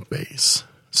cool base.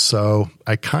 So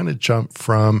I kind of jumped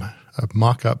from a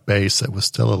mock-up base that was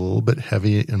still a little bit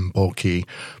heavy and bulky,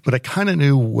 but I kind of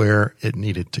knew where it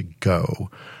needed to go.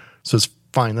 So it's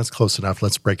fine, that's close enough.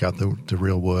 Let's break out the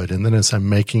real wood. And then as I'm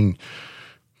making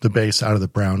the base out of the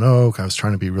brown oak, I was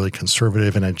trying to be really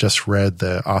conservative, and I just read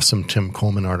the awesome Tim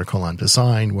Coleman article on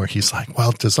design where he's like,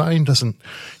 well, design doesn't,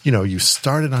 you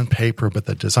started on paper, but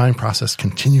the design process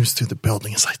continues through the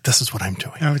building. It's like, this is what I'm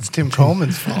doing. No, it's Tim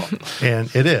Coleman's fault.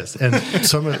 And it is. And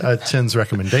some of Tim's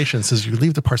recommendations is you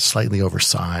leave the parts slightly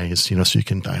oversized, so you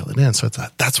can dial it in. So I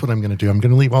thought, that's what I'm going to do. I'm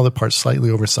going to leave all the parts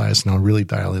slightly oversized, and I'll really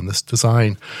dial in this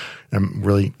design. I'm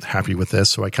really happy with this.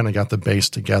 So I kind of got the base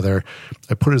together.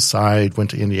 I put it aside, went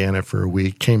to Indiana for a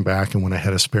week, came back, and when I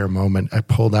had a spare moment, I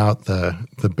pulled out the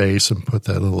base and put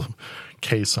that little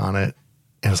case on it.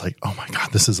 And I was like, oh my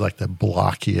God, this is like the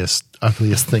blockiest,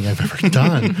 ugliest thing I've ever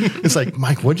done. It's like,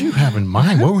 Mike, what do you have in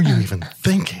mind? What were you even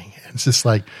thinking? And it's just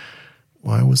like,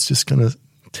 well, I was just going to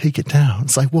take it down.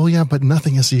 It's like, well, yeah, but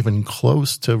nothing is even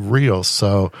close to real.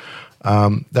 So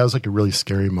that was like a really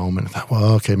scary moment. I thought,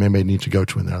 well, okay, maybe I need to go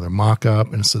to another mock-up.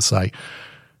 And it's just like,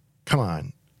 come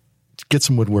on, get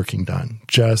some woodworking done.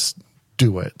 Just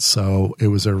do it. So it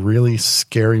was a really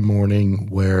scary morning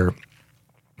where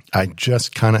I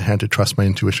just kind of had to trust my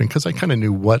intuition because I kind of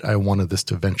knew what I wanted this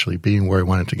to eventually be and where I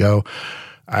wanted to go.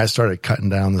 I started cutting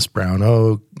down this brown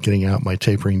oak, getting out my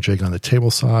tapering jig on the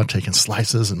table saw, taking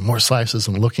slices and more slices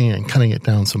and looking and cutting it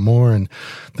down some more. And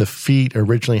the feet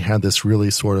originally had this really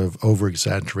sort of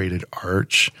over-exaggerated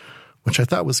arch, which I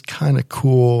thought was kind of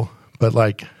cool, but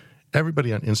like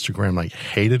everybody on Instagram like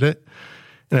hated it.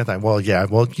 And I thought, well,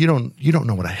 you don't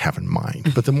know what I have in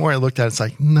mind. But the more I looked at it, it's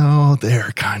like, no,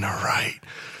 they're kind of right.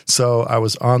 So I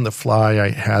was on the fly. I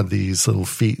had these little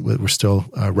feet that were still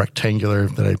rectangular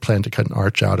that I planned to cut an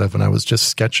arch out of. And I was just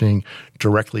sketching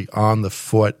directly on the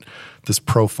foot this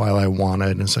profile I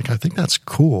wanted. And it's like, I think that's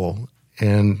cool.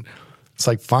 And it's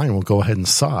like, fine, we'll go ahead and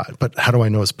saw it. But how do I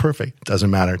know it's perfect?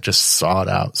 Doesn't matter. Just saw it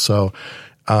out. So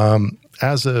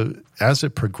as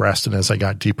it progressed and as I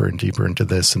got deeper and deeper into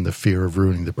this, and the fear of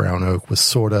ruining the brown oak was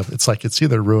sort of, it's like it's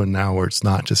either ruined now or it's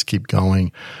not, just keep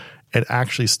going. It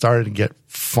actually started to get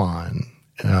fun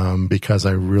because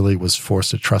I really was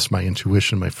forced to trust my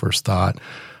intuition, my first thought,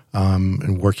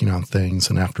 and working on things.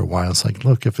 And after a while, it's like,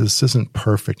 look, if this isn't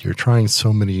perfect, you're trying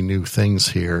so many new things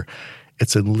here,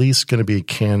 it's at least going to be a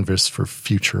canvas for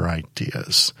future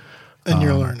ideas. And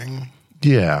you're learning.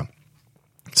 Yeah.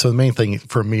 So the main thing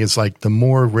for me is like the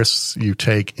more risks you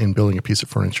take in building a piece of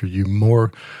furniture,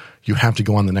 you have to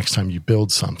go on the next time you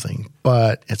build something.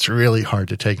 But it's really hard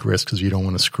to take risks because you don't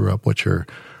want to screw up what you're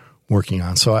working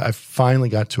on. So I finally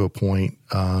got to a point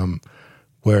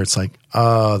where it's like,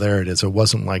 oh, there it is. It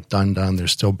wasn't like done.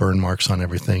 There's still burn marks on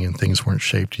everything and things weren't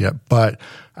shaped yet, but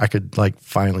I could like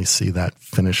finally see that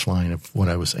finish line of what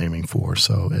I was aiming for.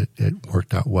 So it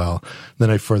worked out well.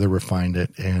 Then I further refined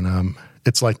it, and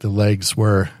it's like the legs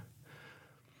were,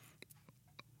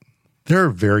 there are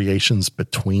variations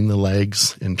between the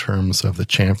legs in terms of the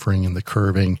chamfering and the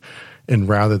curving. And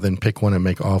rather than pick one and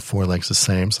make all 4 legs the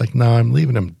same, it's like, no, I'm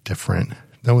leaving them different.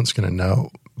 No one's going to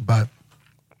know, but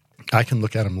I can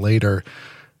look at them later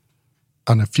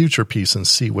on a future piece and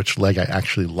see which leg I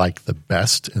actually like the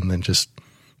best, and then just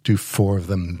do 4 of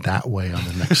them that way on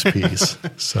the next piece.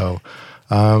 So,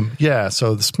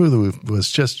 so the smooth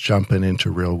was just jumping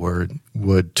into real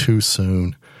wood too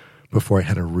soon before I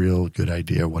had a real good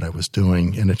idea what I was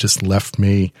doing, and it just left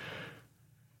me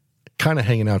kind of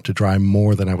hanging out to dry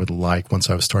more than I would like once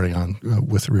I was starting on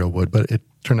with real wood. But it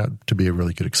turned out to be a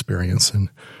really good experience, and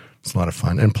it's a lot of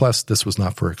fun. And plus, this was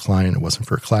not for a client. It wasn't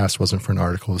for a class. It wasn't for an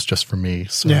article. It was just for me.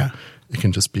 So it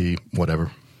can just be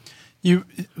whatever.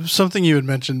 Something you had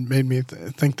mentioned made me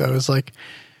think, though, is like,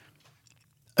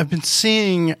 I've been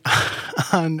seeing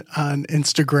on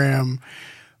Instagram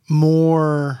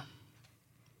more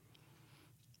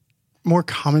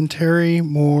commentary,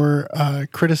 more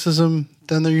criticism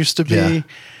than there used to be,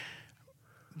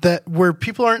 that where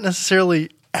people aren't necessarily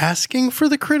asking for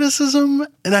the criticism.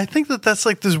 And I think that that's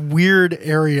like this weird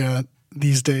area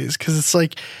these days, because it's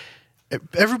like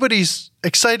everybody's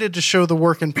excited to show the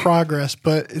work in progress,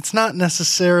 but it's not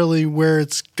necessarily where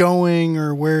it's going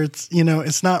or where it's,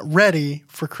 it's not ready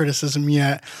for criticism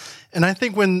yet. And I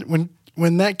think when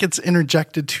that gets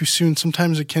interjected too soon,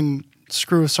 sometimes it can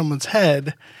screw with someone's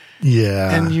head.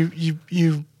 Yeah. And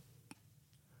you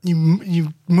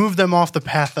move them off the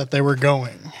path that they were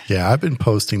going. Yeah, I've been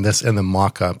posting this and the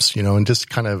mock-ups, and just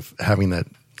kind of having that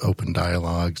open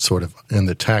dialogue sort of in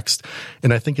the text.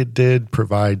 And I think it did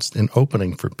provide an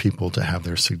opening for people to have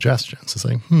their suggestions. It's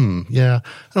like, I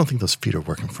don't think those feet are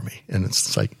working for me. And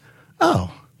it's like,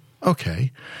 oh,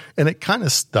 okay. And it kind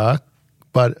of stuck,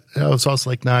 but I was also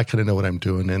like, I kind of know what I'm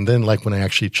doing. And then like when I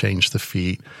actually changed the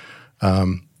feet,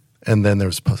 and then there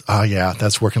was a post, oh yeah,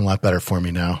 that's working a lot better for me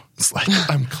now. It's like,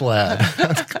 I'm glad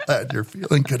you're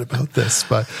feeling good about this,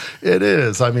 but it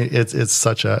is. I mean,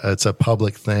 it's a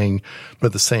public thing, but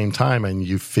at the same time, and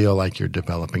you feel like you're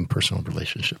developing personal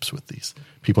relationships with these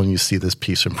people, and you see this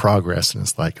piece in progress, and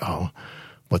it's like, oh,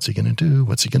 what's he going to do?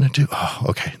 What's he going to do? Oh,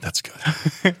 okay, that's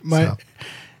good.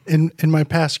 In my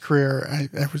past career,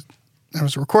 I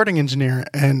was a recording engineer,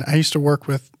 and I used to work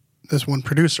with this one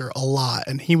producer a lot,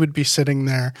 and he would be sitting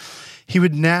there. He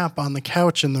would nap on the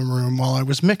couch in the room while I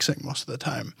was mixing most of the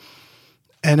time.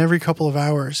 And every couple of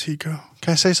hours, he'd go,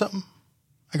 "Can I say something?"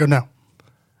 I go, "No."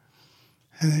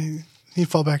 And he'd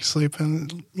fall back asleep,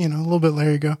 and a little bit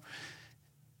later, he'd go,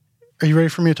 "Are you ready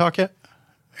for me to talk yet?"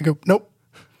 I go, "Nope."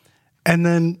 And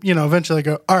then, eventually I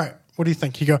go, "All right, what do you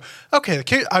think?" He'd go, "Okay,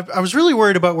 I was really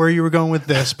worried about where you were going with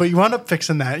this, but you wound up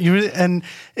fixing that." And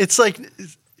it's like,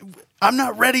 I'm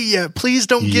not ready yet. Please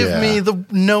don't give me the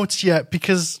notes yet,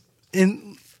 because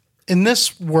in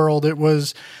this world, it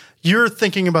was, you're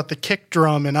thinking about the kick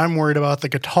drum and I'm worried about the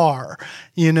guitar,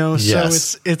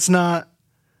 So it's not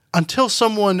until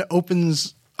someone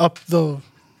opens up the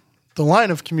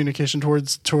line of communication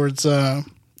towards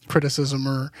criticism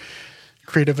or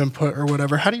creative input or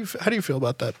whatever. How do you feel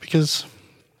about that? Because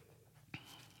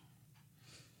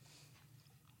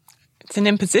it's an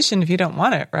imposition if you don't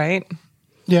want it, right?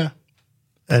 Yeah.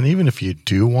 And even if you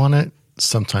do want it,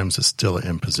 sometimes it's still an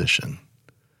imposition.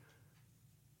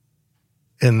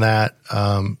 In that,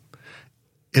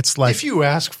 it's like, if you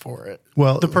ask for it,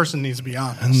 the person needs to be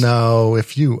honest. No,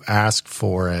 if you ask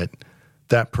for it,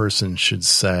 that person should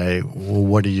say, well,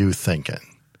 what are you thinking?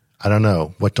 I don't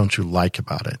know. What don't you like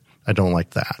about it? I don't like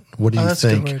that. What do you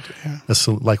think?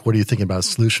 Like, what are you thinking about a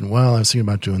solution? Well, I was thinking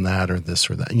about doing that or this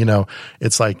or that.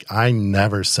 It's like, I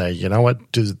never say, you know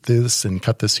what, do this and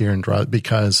cut this here and draw it,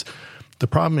 because the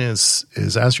problem is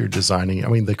as you're designing, I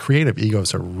mean, the creative ego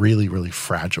is a really, really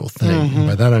fragile thing. Mm-hmm.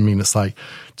 By that, I mean, it's like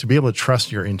to be able to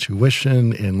trust your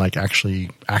intuition and like actually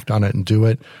act on it and do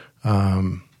it.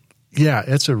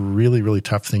 It's a really, really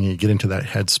tough thing. You get into that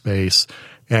headspace.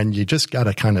 And you just got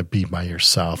to kind of be by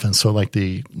yourself. And so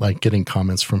getting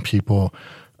comments from people,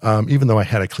 even though I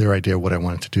had a clear idea of what I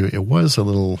wanted to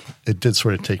do, it did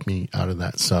sort of take me out of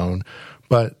that zone.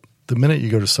 But the minute you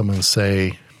go to someone and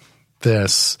say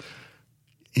this,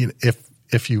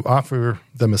 if you offer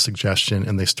them a suggestion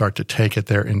and they start to take it,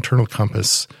 their internal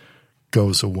compass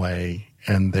goes away,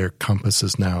 and their compass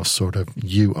is now sort of,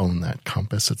 you own that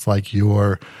compass. It's like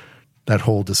that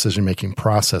whole decision-making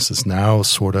process is now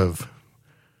sort of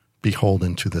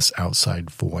beholden to this outside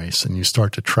voice, and you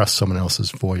start to trust someone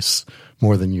else's voice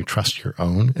more than you trust your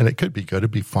own. And it could be good,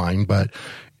 it'd be fine, but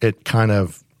it kind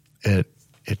of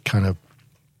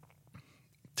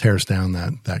tears down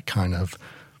that kind of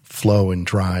flow and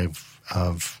drive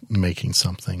of making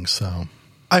something. So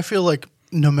I feel like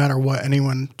no matter what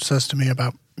anyone says to me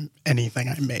about anything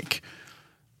I make,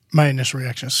 my initial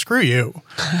reaction is screw you.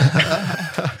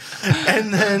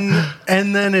 and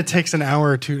then it takes an hour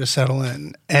or two to settle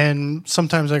in. And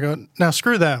sometimes I go, now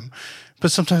screw them.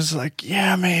 But sometimes it's like,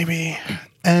 yeah, maybe.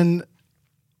 And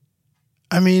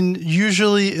I mean,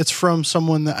 usually it's from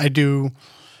someone that I do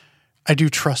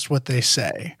trust what they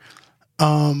say.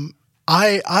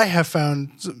 I have found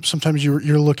sometimes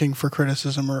you're looking for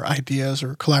criticism or ideas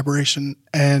or collaboration,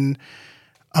 and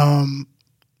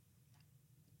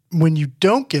when you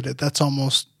don't get it, that's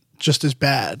almost just as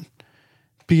bad.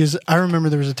 Because I remember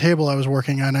there was a table I was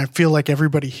working on. I feel like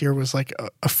everybody here was like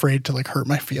afraid to like hurt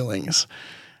my feelings.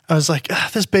 I was like,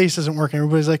 this base isn't working.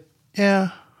 Everybody's like,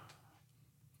 yeah.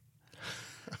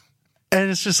 And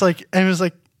it's just like, and it was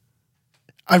like,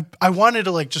 I wanted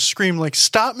to like just scream, like,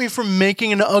 stop me from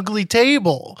making an ugly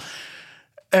table.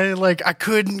 And like, I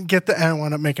couldn't get I don't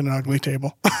want to make an ugly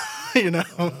table,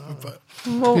 but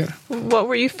Well, yeah. What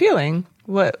were you feeling?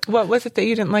 What was it that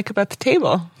you didn't like about the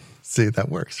table? see, that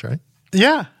works, right?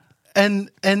 Yeah.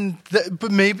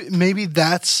 But maybe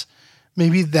that's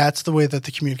the way that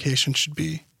the communication should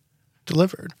be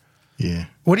delivered. Yeah.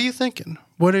 What are you thinking?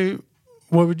 What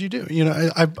would you do?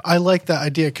 I like that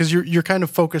idea because you're kind of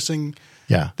focusing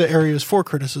the areas for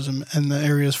criticism and the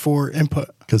areas for input.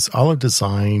 Because all of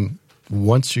design,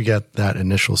 once you get that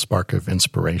initial spark of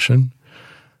inspiration,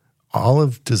 all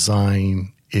of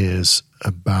design is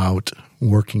about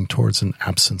working towards an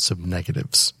absence of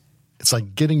negatives. It's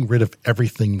like getting rid of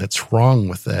everything that's wrong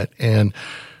with it. And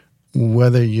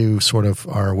whether you sort of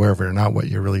are aware of it or not, what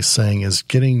you're really saying is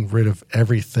getting rid of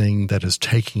everything that is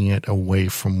taking it away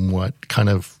from what kind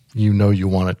of you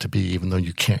want it to be, even though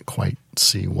you can't quite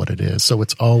see what it is. So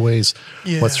it's always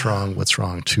what's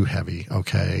wrong, too heavy.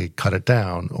 Okay, cut it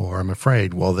down. Or I'm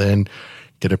afraid. Well, then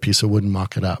get a piece of wood and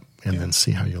mock it up and then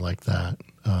see how you like that.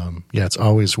 It's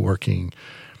always working.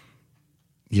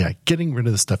 Yeah, getting rid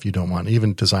of the stuff you don't want.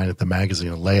 Even design at the magazine,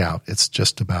 a layout, it's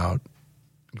just about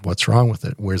what's wrong with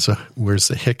it. Where's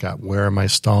the hiccup? Where am I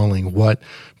stalling? What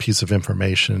piece of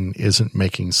information isn't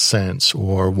making sense?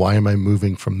 Or why am I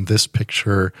moving from this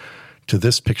picture to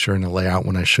this picture in a layout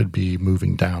when I should be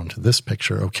moving down to this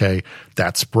picture? Okay,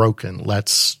 that's broken.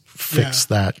 Let's fix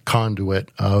that conduit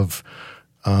of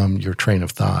your train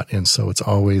of thought. And so it's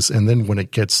always, and then when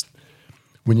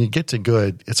you get to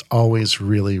good, it's always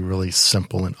really, really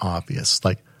simple and obvious.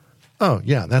 Like, oh,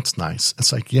 yeah, that's nice.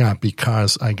 It's like, yeah,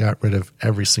 because I got rid of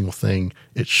every single thing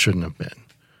it shouldn't have been.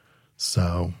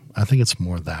 So I think it's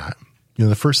more that.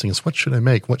 The first thing is, what should I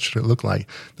make? What should it look like?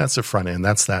 That's the front end.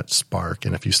 That's that spark.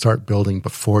 And if you start building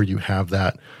before you have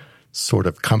that sort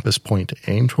of compass point to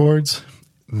aim towards,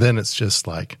 then it's just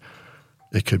like,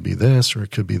 it could be this, or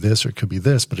it could be this, or it could be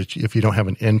this. But if you don't have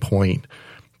an end point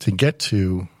to get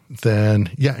to, then,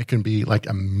 it can be like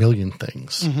a million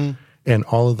things. Mm-hmm. And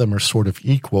all of them are sort of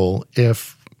equal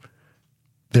if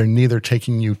they're neither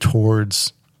taking you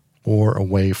towards or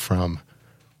away from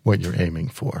what you're aiming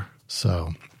for.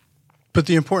 So, but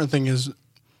the important thing is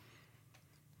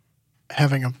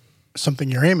having something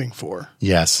you're aiming for.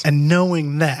 Yes. And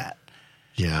knowing that.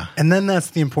 Yeah. And then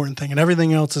that's the important thing. And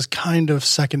everything else is kind of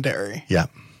secondary. Yeah.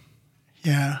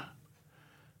 Yeah.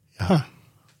 Huh.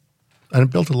 And I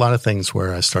built a lot of things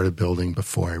where I started building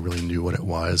before I really knew what it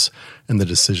was. And the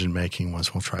decision making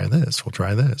was, we'll try this, we'll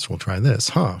try this, we'll try this.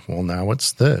 Huh. Well, now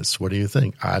it's this. What do you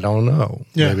think? I don't know.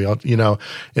 Yeah. Maybe I'll,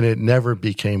 and it never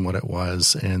became what it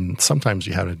was. And sometimes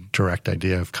you had a direct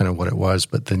idea of kind of what it was,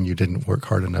 but then you didn't work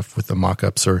hard enough with the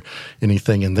mock-ups or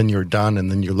anything. And then you're done. And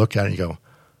then you look at it and you go,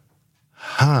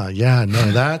 yeah,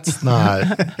 no, that's not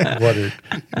what it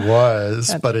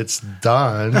was, but it's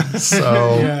done.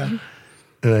 So,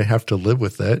 and I have to live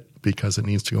with it because it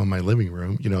needs to go in my living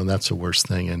room, and that's the worst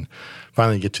thing. And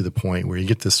finally you get to the point where you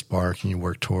get this spark and you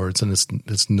work towards, and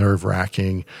it's nerve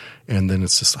wracking. And then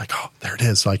it's just like, oh, there it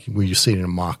is. Like when you see it in a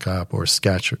mock up or a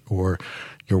sketch, or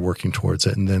you're working towards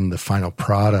it. And then the final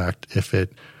product,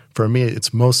 for me,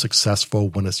 it's most successful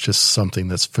when it's just something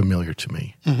that's familiar to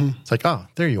me. Mm-hmm. It's like, oh,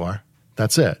 there you are.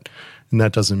 That's it. And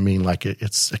that doesn't mean like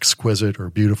it's exquisite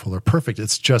or beautiful or perfect.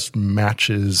 It's just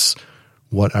matches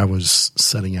what I was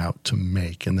setting out to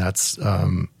make. And that's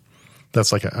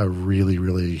like a really,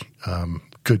 really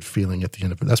good feeling at the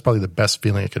end of it. That's probably the best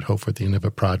feeling I could hope for at the end of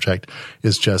a project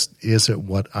is it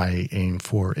what I aim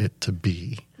for it to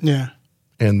be? Yeah.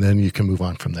 and then you can move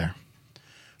on from there.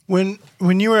 When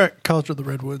you were at College of the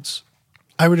Redwoods,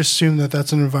 I would assume that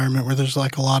that's an environment where there's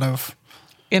like a lot of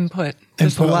Input.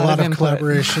 There's a lot of input.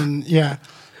 collaboration. Yeah.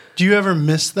 Do you ever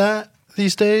miss that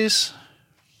these days?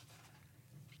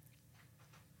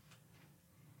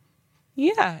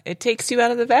 Yeah, it takes you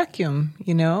out of the vacuum,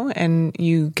 and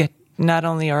you get, not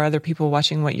only are other people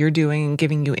watching what you're doing and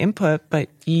giving you input, but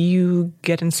you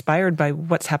get inspired by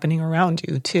what's happening around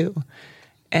you too.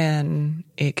 And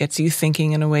it gets you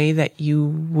thinking in a way that you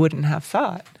wouldn't have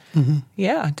thought. Mm-hmm.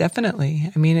 Yeah,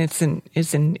 definitely. I mean, it's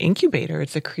an incubator.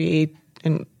 It's a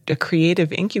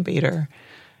creative incubator.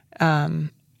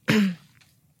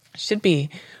 Should be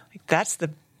like, that's the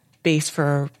base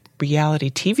for a reality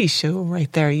TV show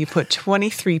right there. You put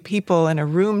 23 people in a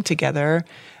room together,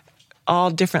 all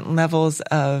different levels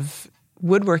of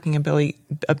woodworking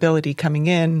ability coming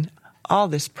in, all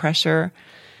this pressure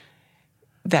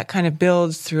that kind of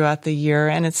builds throughout the year.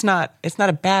 And it's not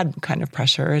a bad kind of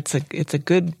pressure. It's a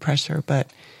good pressure,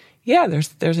 but yeah,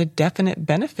 there's a definite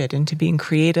benefit into being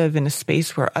creative in a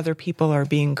space where other people are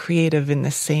being creative in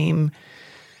the same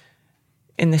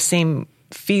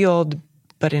field,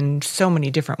 but in so many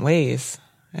different ways.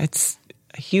 It's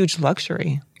a huge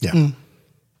luxury. Yeah. Mm.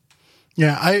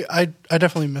 Yeah, I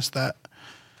definitely missed that.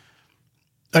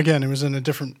 Again, it was in a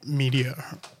different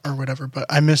media or whatever, but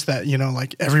I missed that,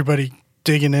 like everybody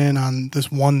digging in on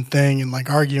this one thing and like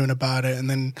arguing about it and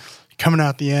then coming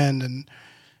out the end and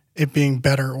it being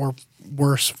better or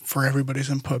worse for everybody's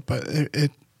input. But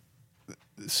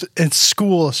in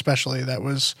school especially, that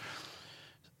was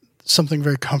something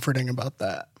very comforting about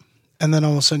that. And then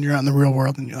all of a sudden you're out in the real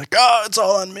world and you're like, oh, it's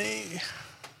all on me.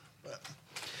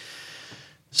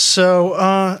 So,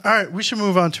 all right, we should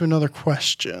move on to another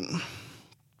question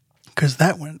because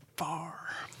that went far.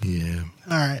 Yeah.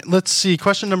 All right, let's see.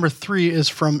 Question number 3 is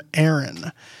from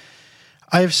Aaron.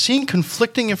 I have seen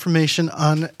conflicting information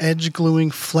on edge gluing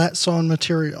flat sawn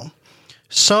material.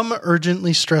 Some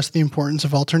urgently stress the importance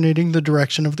of alternating the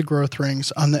direction of the growth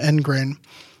rings on the end grain.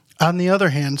 On the other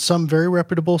hand, some very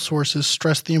reputable sources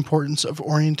stress the importance of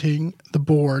orienting the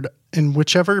board in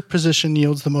whichever position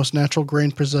yields the most natural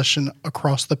grain position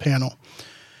across the panel.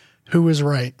 Who is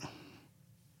right?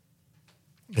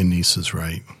 Anissa's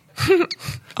right.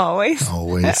 Always?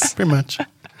 Always. Pretty much.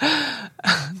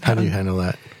 How do you handle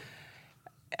that?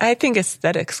 I think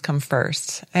aesthetics come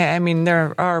first. I mean,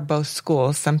 there are both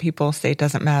schools. Some people say it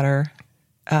doesn't matter.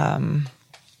 And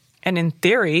in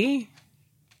theory,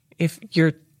 if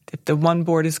the one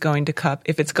board is going to cup,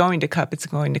 if it's going to cup, it's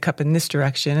going to cup in this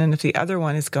direction. And if the other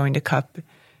one is going to cup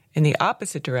in the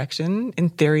opposite direction, in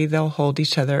theory, they'll hold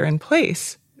each other in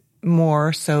place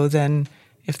more so than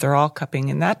if they're all cupping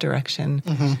in that direction.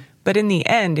 Mm-hmm. But in the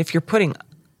end, if you're putting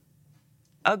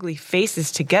ugly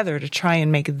faces together to try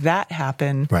and make that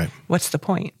happen, right, what's the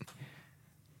point?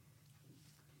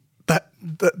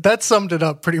 That summed it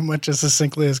up pretty much as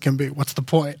succinctly as can be. What's the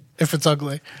point if it's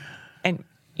ugly? And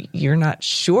you're not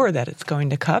sure that it's going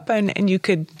to cup. And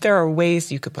there are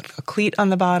ways you could put a cleat on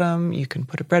the bottom. You can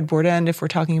put a breadboard end if we're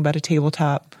talking about a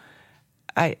tabletop.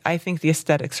 I think the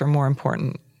aesthetics are more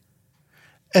important.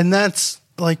 And that's,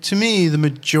 like, to me, the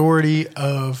majority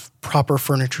of proper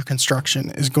furniture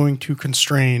construction is going to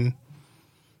constrain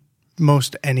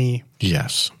most any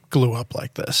glue up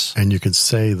like this. And you could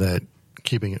say that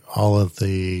keeping all of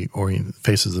the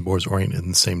faces of the boards oriented in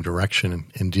the same direction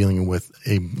and dealing with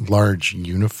a large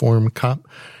uniform cup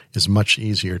is much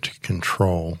easier to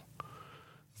control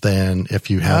than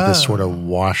if you have this sort of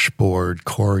washboard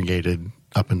corrugated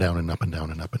up and down and up and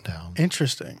down and up and down.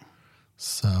 Interesting.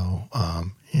 So,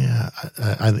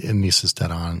 Anissa's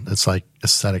dead on. It's like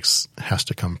aesthetics has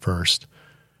to come first.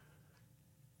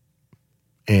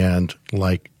 And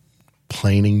like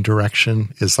planing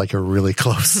direction is like a really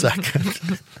close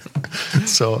second.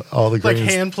 So all the grain like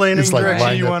hand planing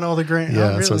direction, you want all the grain. Yeah, oh,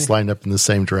 really? So it's lined up in the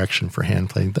same direction for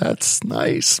hand planing. That's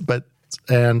nice,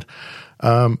 and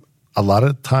a lot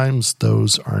of times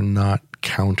those are not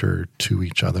counter to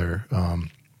each other.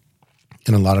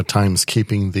 And a lot of times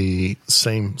keeping the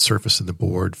same surface of the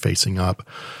board facing up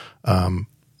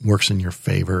works in your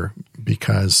favor,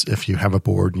 because if you have a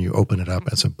board and you open it up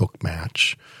as a book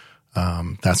match,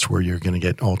 that's where you're going to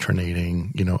get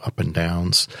alternating, up and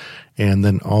downs. And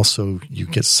then also you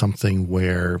get something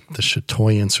where the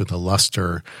chatoyance or the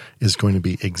luster is going to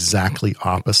be exactly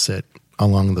opposite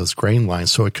along those grain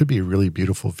lines. So it could be a really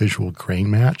beautiful visual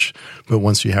grain match, but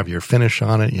once you have your finish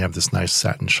on it, you have this nice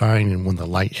satin shine, and when the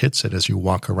light hits it as you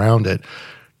walk around it,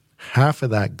 half of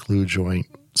that glue joint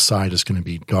side is going to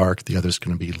be dark, the other is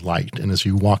going to be light. And as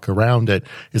you walk around it,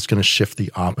 it's going to shift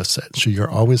the opposite. So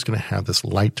you're always going to have this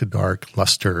light to dark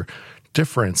luster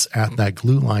difference at that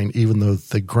glue line, even though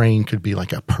the grain could be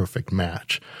like a perfect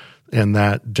match. And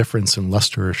that difference in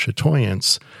luster or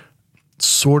chatoyance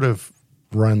sort of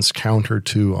runs counter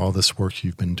to all this work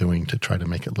you've been doing to try to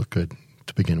make it look good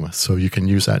to begin with. So you can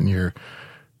use that in your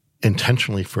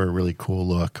intentionally for a really cool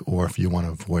look, or if you want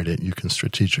to avoid it, you can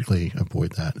strategically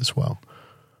avoid that as well.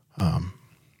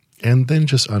 And then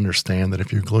just understand that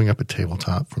if you're gluing up a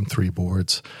tabletop from 3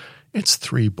 boards, it's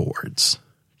 3 boards.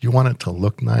 You want it to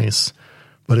look nice,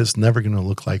 but it's never going to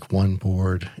look like 1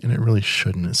 board, and it really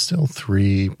shouldn't. It's still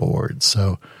 3 boards.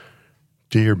 So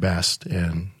do your best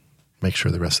and make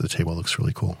sure the rest of the table looks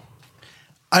really cool.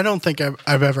 I don't think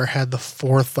I've ever had the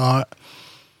forethought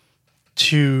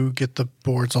to get the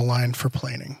boards aligned for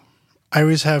planing. I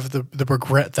always have the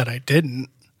regret that I didn't.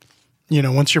 You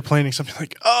know, once you're planing something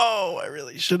like, oh, I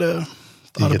really should have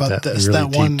thought about this. Really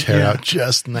that one tear out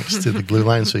just next to the glue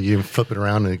line, so you flip it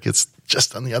around and it gets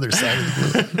just on the other side of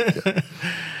the glue line.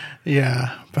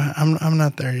 Yeah, but I'm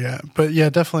not there yet. But yeah,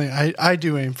 definitely, I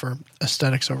do aim for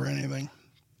aesthetics over anything.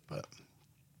 But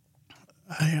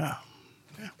yeah.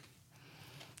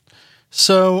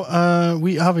 So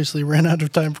we obviously ran out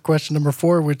of time for question number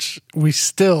 4, which we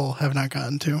still have not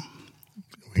gotten to.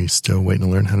 We're still waiting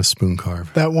to learn how to spoon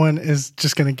carve. That one is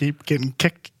just going to keep getting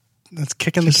kicked. That's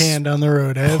kicking the can down the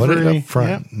road. Put it up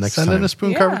front next time. Send in a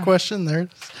spoon carver question there.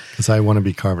 Because I want to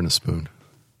be carving a spoon.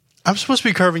 I'm supposed to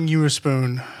be carving you a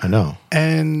spoon. I know.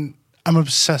 And I'm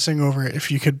obsessing over it, if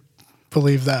you could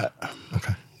believe that.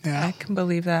 Okay. Yeah. I can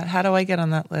believe that. How do I get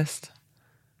on that list?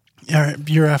 All right.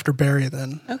 You're after Barry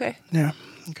then. Okay. Yeah.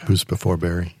 Okay. Who's before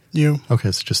Barry? You. Okay,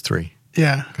 it's just 3.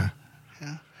 Yeah. Okay.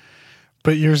 Yeah.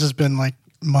 But yours has been like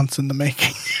months in the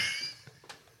making.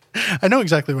 I know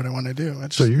exactly what I want to do.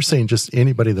 So you're saying just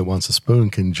anybody that wants a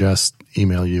spoon can just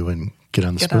email you and get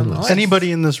on the spoon list?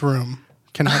 Anybody in this room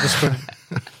can have a spoon.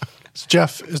 So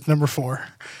Jeff is number 4.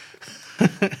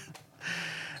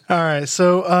 All right.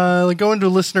 So go into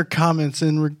listener comments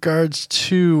in regards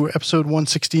to episode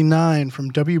 169 from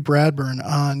W. Bradburn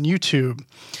on YouTube.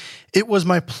 It was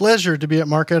my pleasure to be at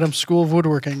Mark Adams School of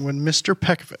Woodworking when Mr.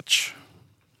 Pekovich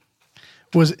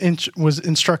was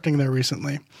instructing there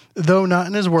recently. Though not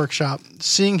in his workshop,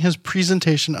 seeing his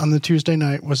presentation on the Tuesday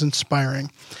night was inspiring.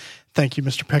 Thank you,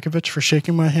 Mr. Pekovich, for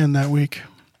shaking my hand that week.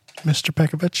 Mr.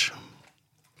 Pekovich.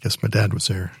 Guess my dad was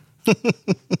there.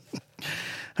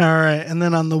 All right. And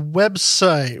then on the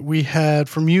website, we had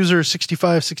from user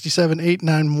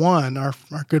 6567891, our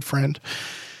good friend.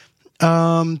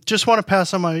 Just want to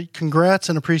pass on my congrats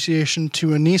and appreciation to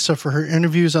Anissa for her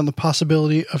interviews on the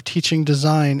possibility of teaching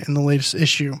design in the latest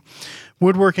issue.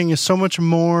 Woodworking is so much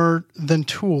more than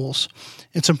tools.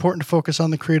 It's important to focus on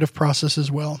the creative process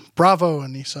as well. Bravo,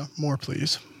 Anissa. More,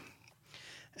 please.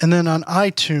 And then on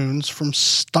iTunes from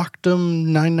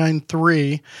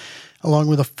Stockdom993, along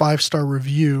with a 5-star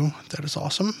review. That is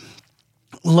awesome.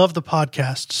 Love the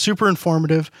podcast. Super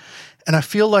informative. And I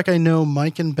feel like I know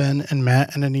Mike and Ben and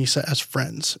Matt and Anissa as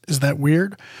friends. Is that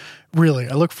weird? Really,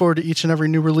 I look forward to each and every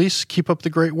new release. Keep up the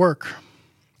great work.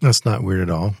 That's not weird at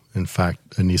all. In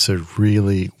fact, Anissa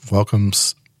really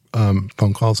welcomes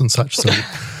phone calls and such. So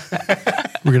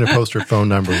we're going to post her phone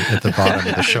number at the bottom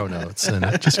of the show notes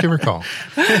and just give her a call.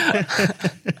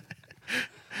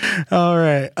 All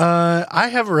right. I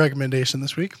have a recommendation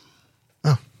this week.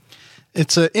 Oh.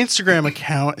 It's an Instagram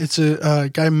account. It's a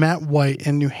guy, Matt White,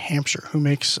 in New Hampshire, who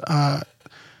makes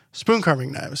spoon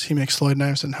carving knives. He makes Lloyd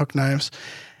knives and hook knives.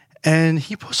 And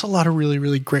he posts a lot of really,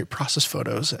 really great process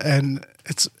photos. And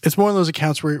it's one of those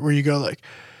accounts where you go like,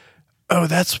 oh,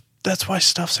 that's why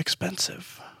stuff's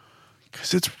expensive.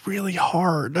 Because it's really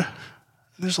hard.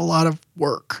 There's a lot of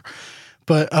work.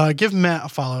 But give Matt a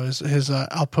follow.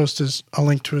 I'll post a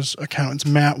link to his account. It's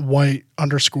Matt White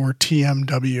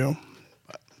 _TMW.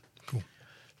 Cool.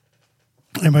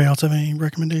 Anybody else have any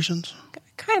recommendations?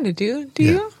 Kind of do. Do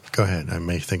you? Go ahead. I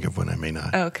may think of one. I may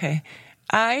not. Okay.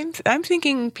 I'm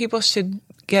thinking people should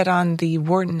get on the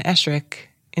Wharton Escherick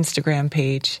Instagram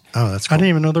page. Oh, that's cool. I didn't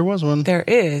even know there was one. There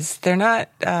is. They're not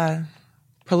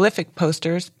prolific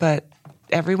posters, but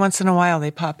every once in a while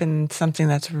they pop in something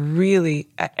that's really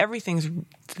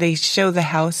they show the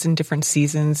house in different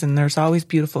seasons, and there's always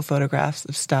beautiful photographs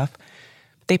of stuff.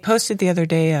 They posted the other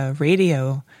day a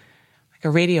radio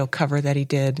cover that he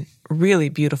did. Really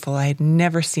beautiful. I had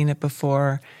never seen it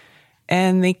before.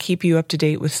 And they keep you up to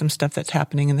date with some stuff that's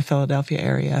happening in the Philadelphia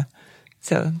area.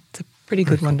 So it's a pretty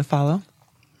good one to follow.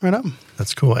 Right on.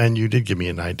 That's cool. And you did give me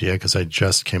an idea because I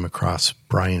just came across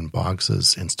Brian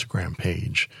Boggs's Instagram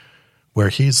page where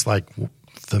he's like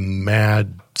the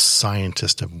mad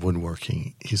scientist of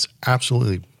woodworking. He's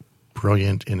absolutely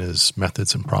brilliant in his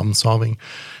methods and problem solving.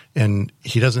 And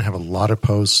he doesn't have a lot of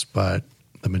posts, but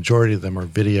the majority of them are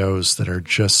videos that are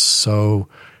just so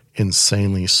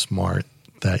insanely smart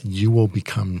that you will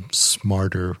become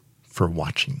smarter for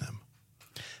watching them.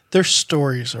 Their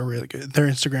stories are really good. Their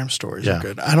Instagram stories are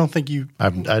good. I don't think you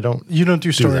don't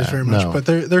do stories very much, no. but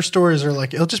their stories are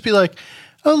like, it'll just be like,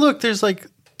 oh, look, there's like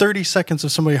 30 seconds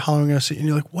of somebody hollowing a seat, and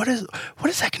you're like, what is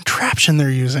that contraption they're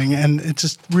using? And it's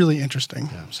just really interesting.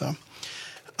 Yeah. So,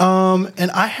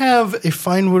 and I have a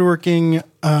fine woodworking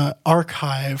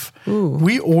archive. Ooh.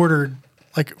 We ordered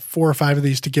like 4 or 5 of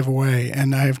these to give away,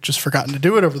 and I've just forgotten to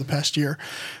do it over the past year.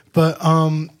 But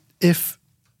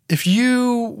if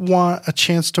you want a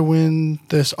chance to win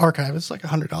this archive, it's like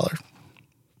 $100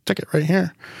 ticket right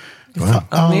here. Wow.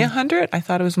 Only 100? I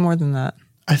thought it was more than that.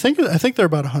 I think they're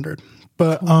about 100,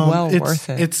 but worth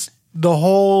it. It's the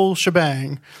whole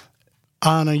shebang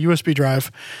on a USB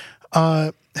drive.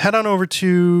 Head on over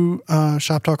to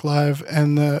Shop Talk Live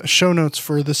and the show notes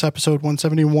for this episode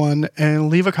 171 and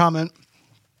leave a comment.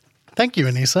 Thank you,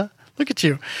 Anissa. Look at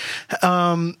you.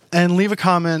 And leave a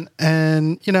comment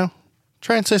and,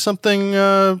 try and say something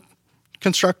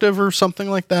constructive or something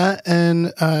like that.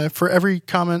 And for every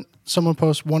comment someone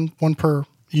posts, one per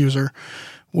user,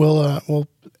 we'll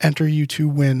enter you to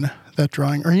win that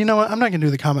drawing. Or you know what? I'm not going to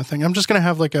do the comment thing. I'm just going to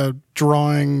have like a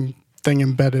drawing thing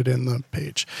embedded in the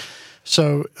page.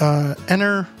 So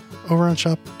enter over on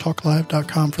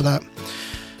shoptalklive.com for that.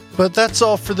 But that's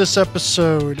all for this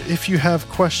episode. If you have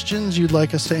questions you'd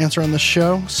like us to answer on the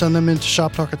show, send them into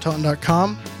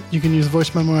shoptalk@taunton.com. You can use the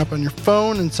voice memo app on your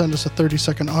phone and send us a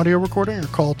 30-second audio recording or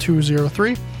call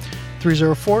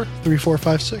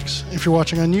 203-304-3456. If you're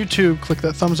watching on YouTube, click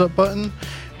that thumbs up button.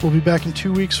 We'll be back in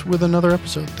 2 weeks with another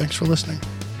episode. Thanks for listening.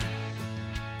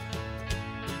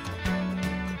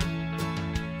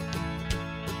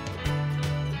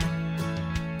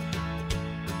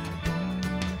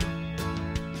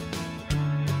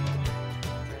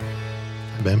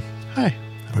 Hi, Ben. Hi.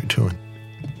 How are you doing?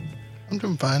 I'm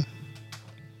doing fine.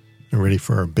 You ready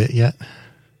for our bit yet?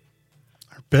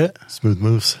 Our bit? Smooth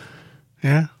moves.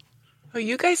 Yeah. Oh,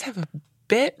 you guys have a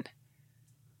bit?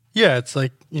 Yeah, it's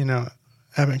like, Abbott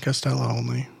and Costello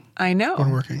only. I know.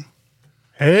 Woodworking.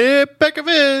 Hey,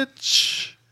 Pekovich!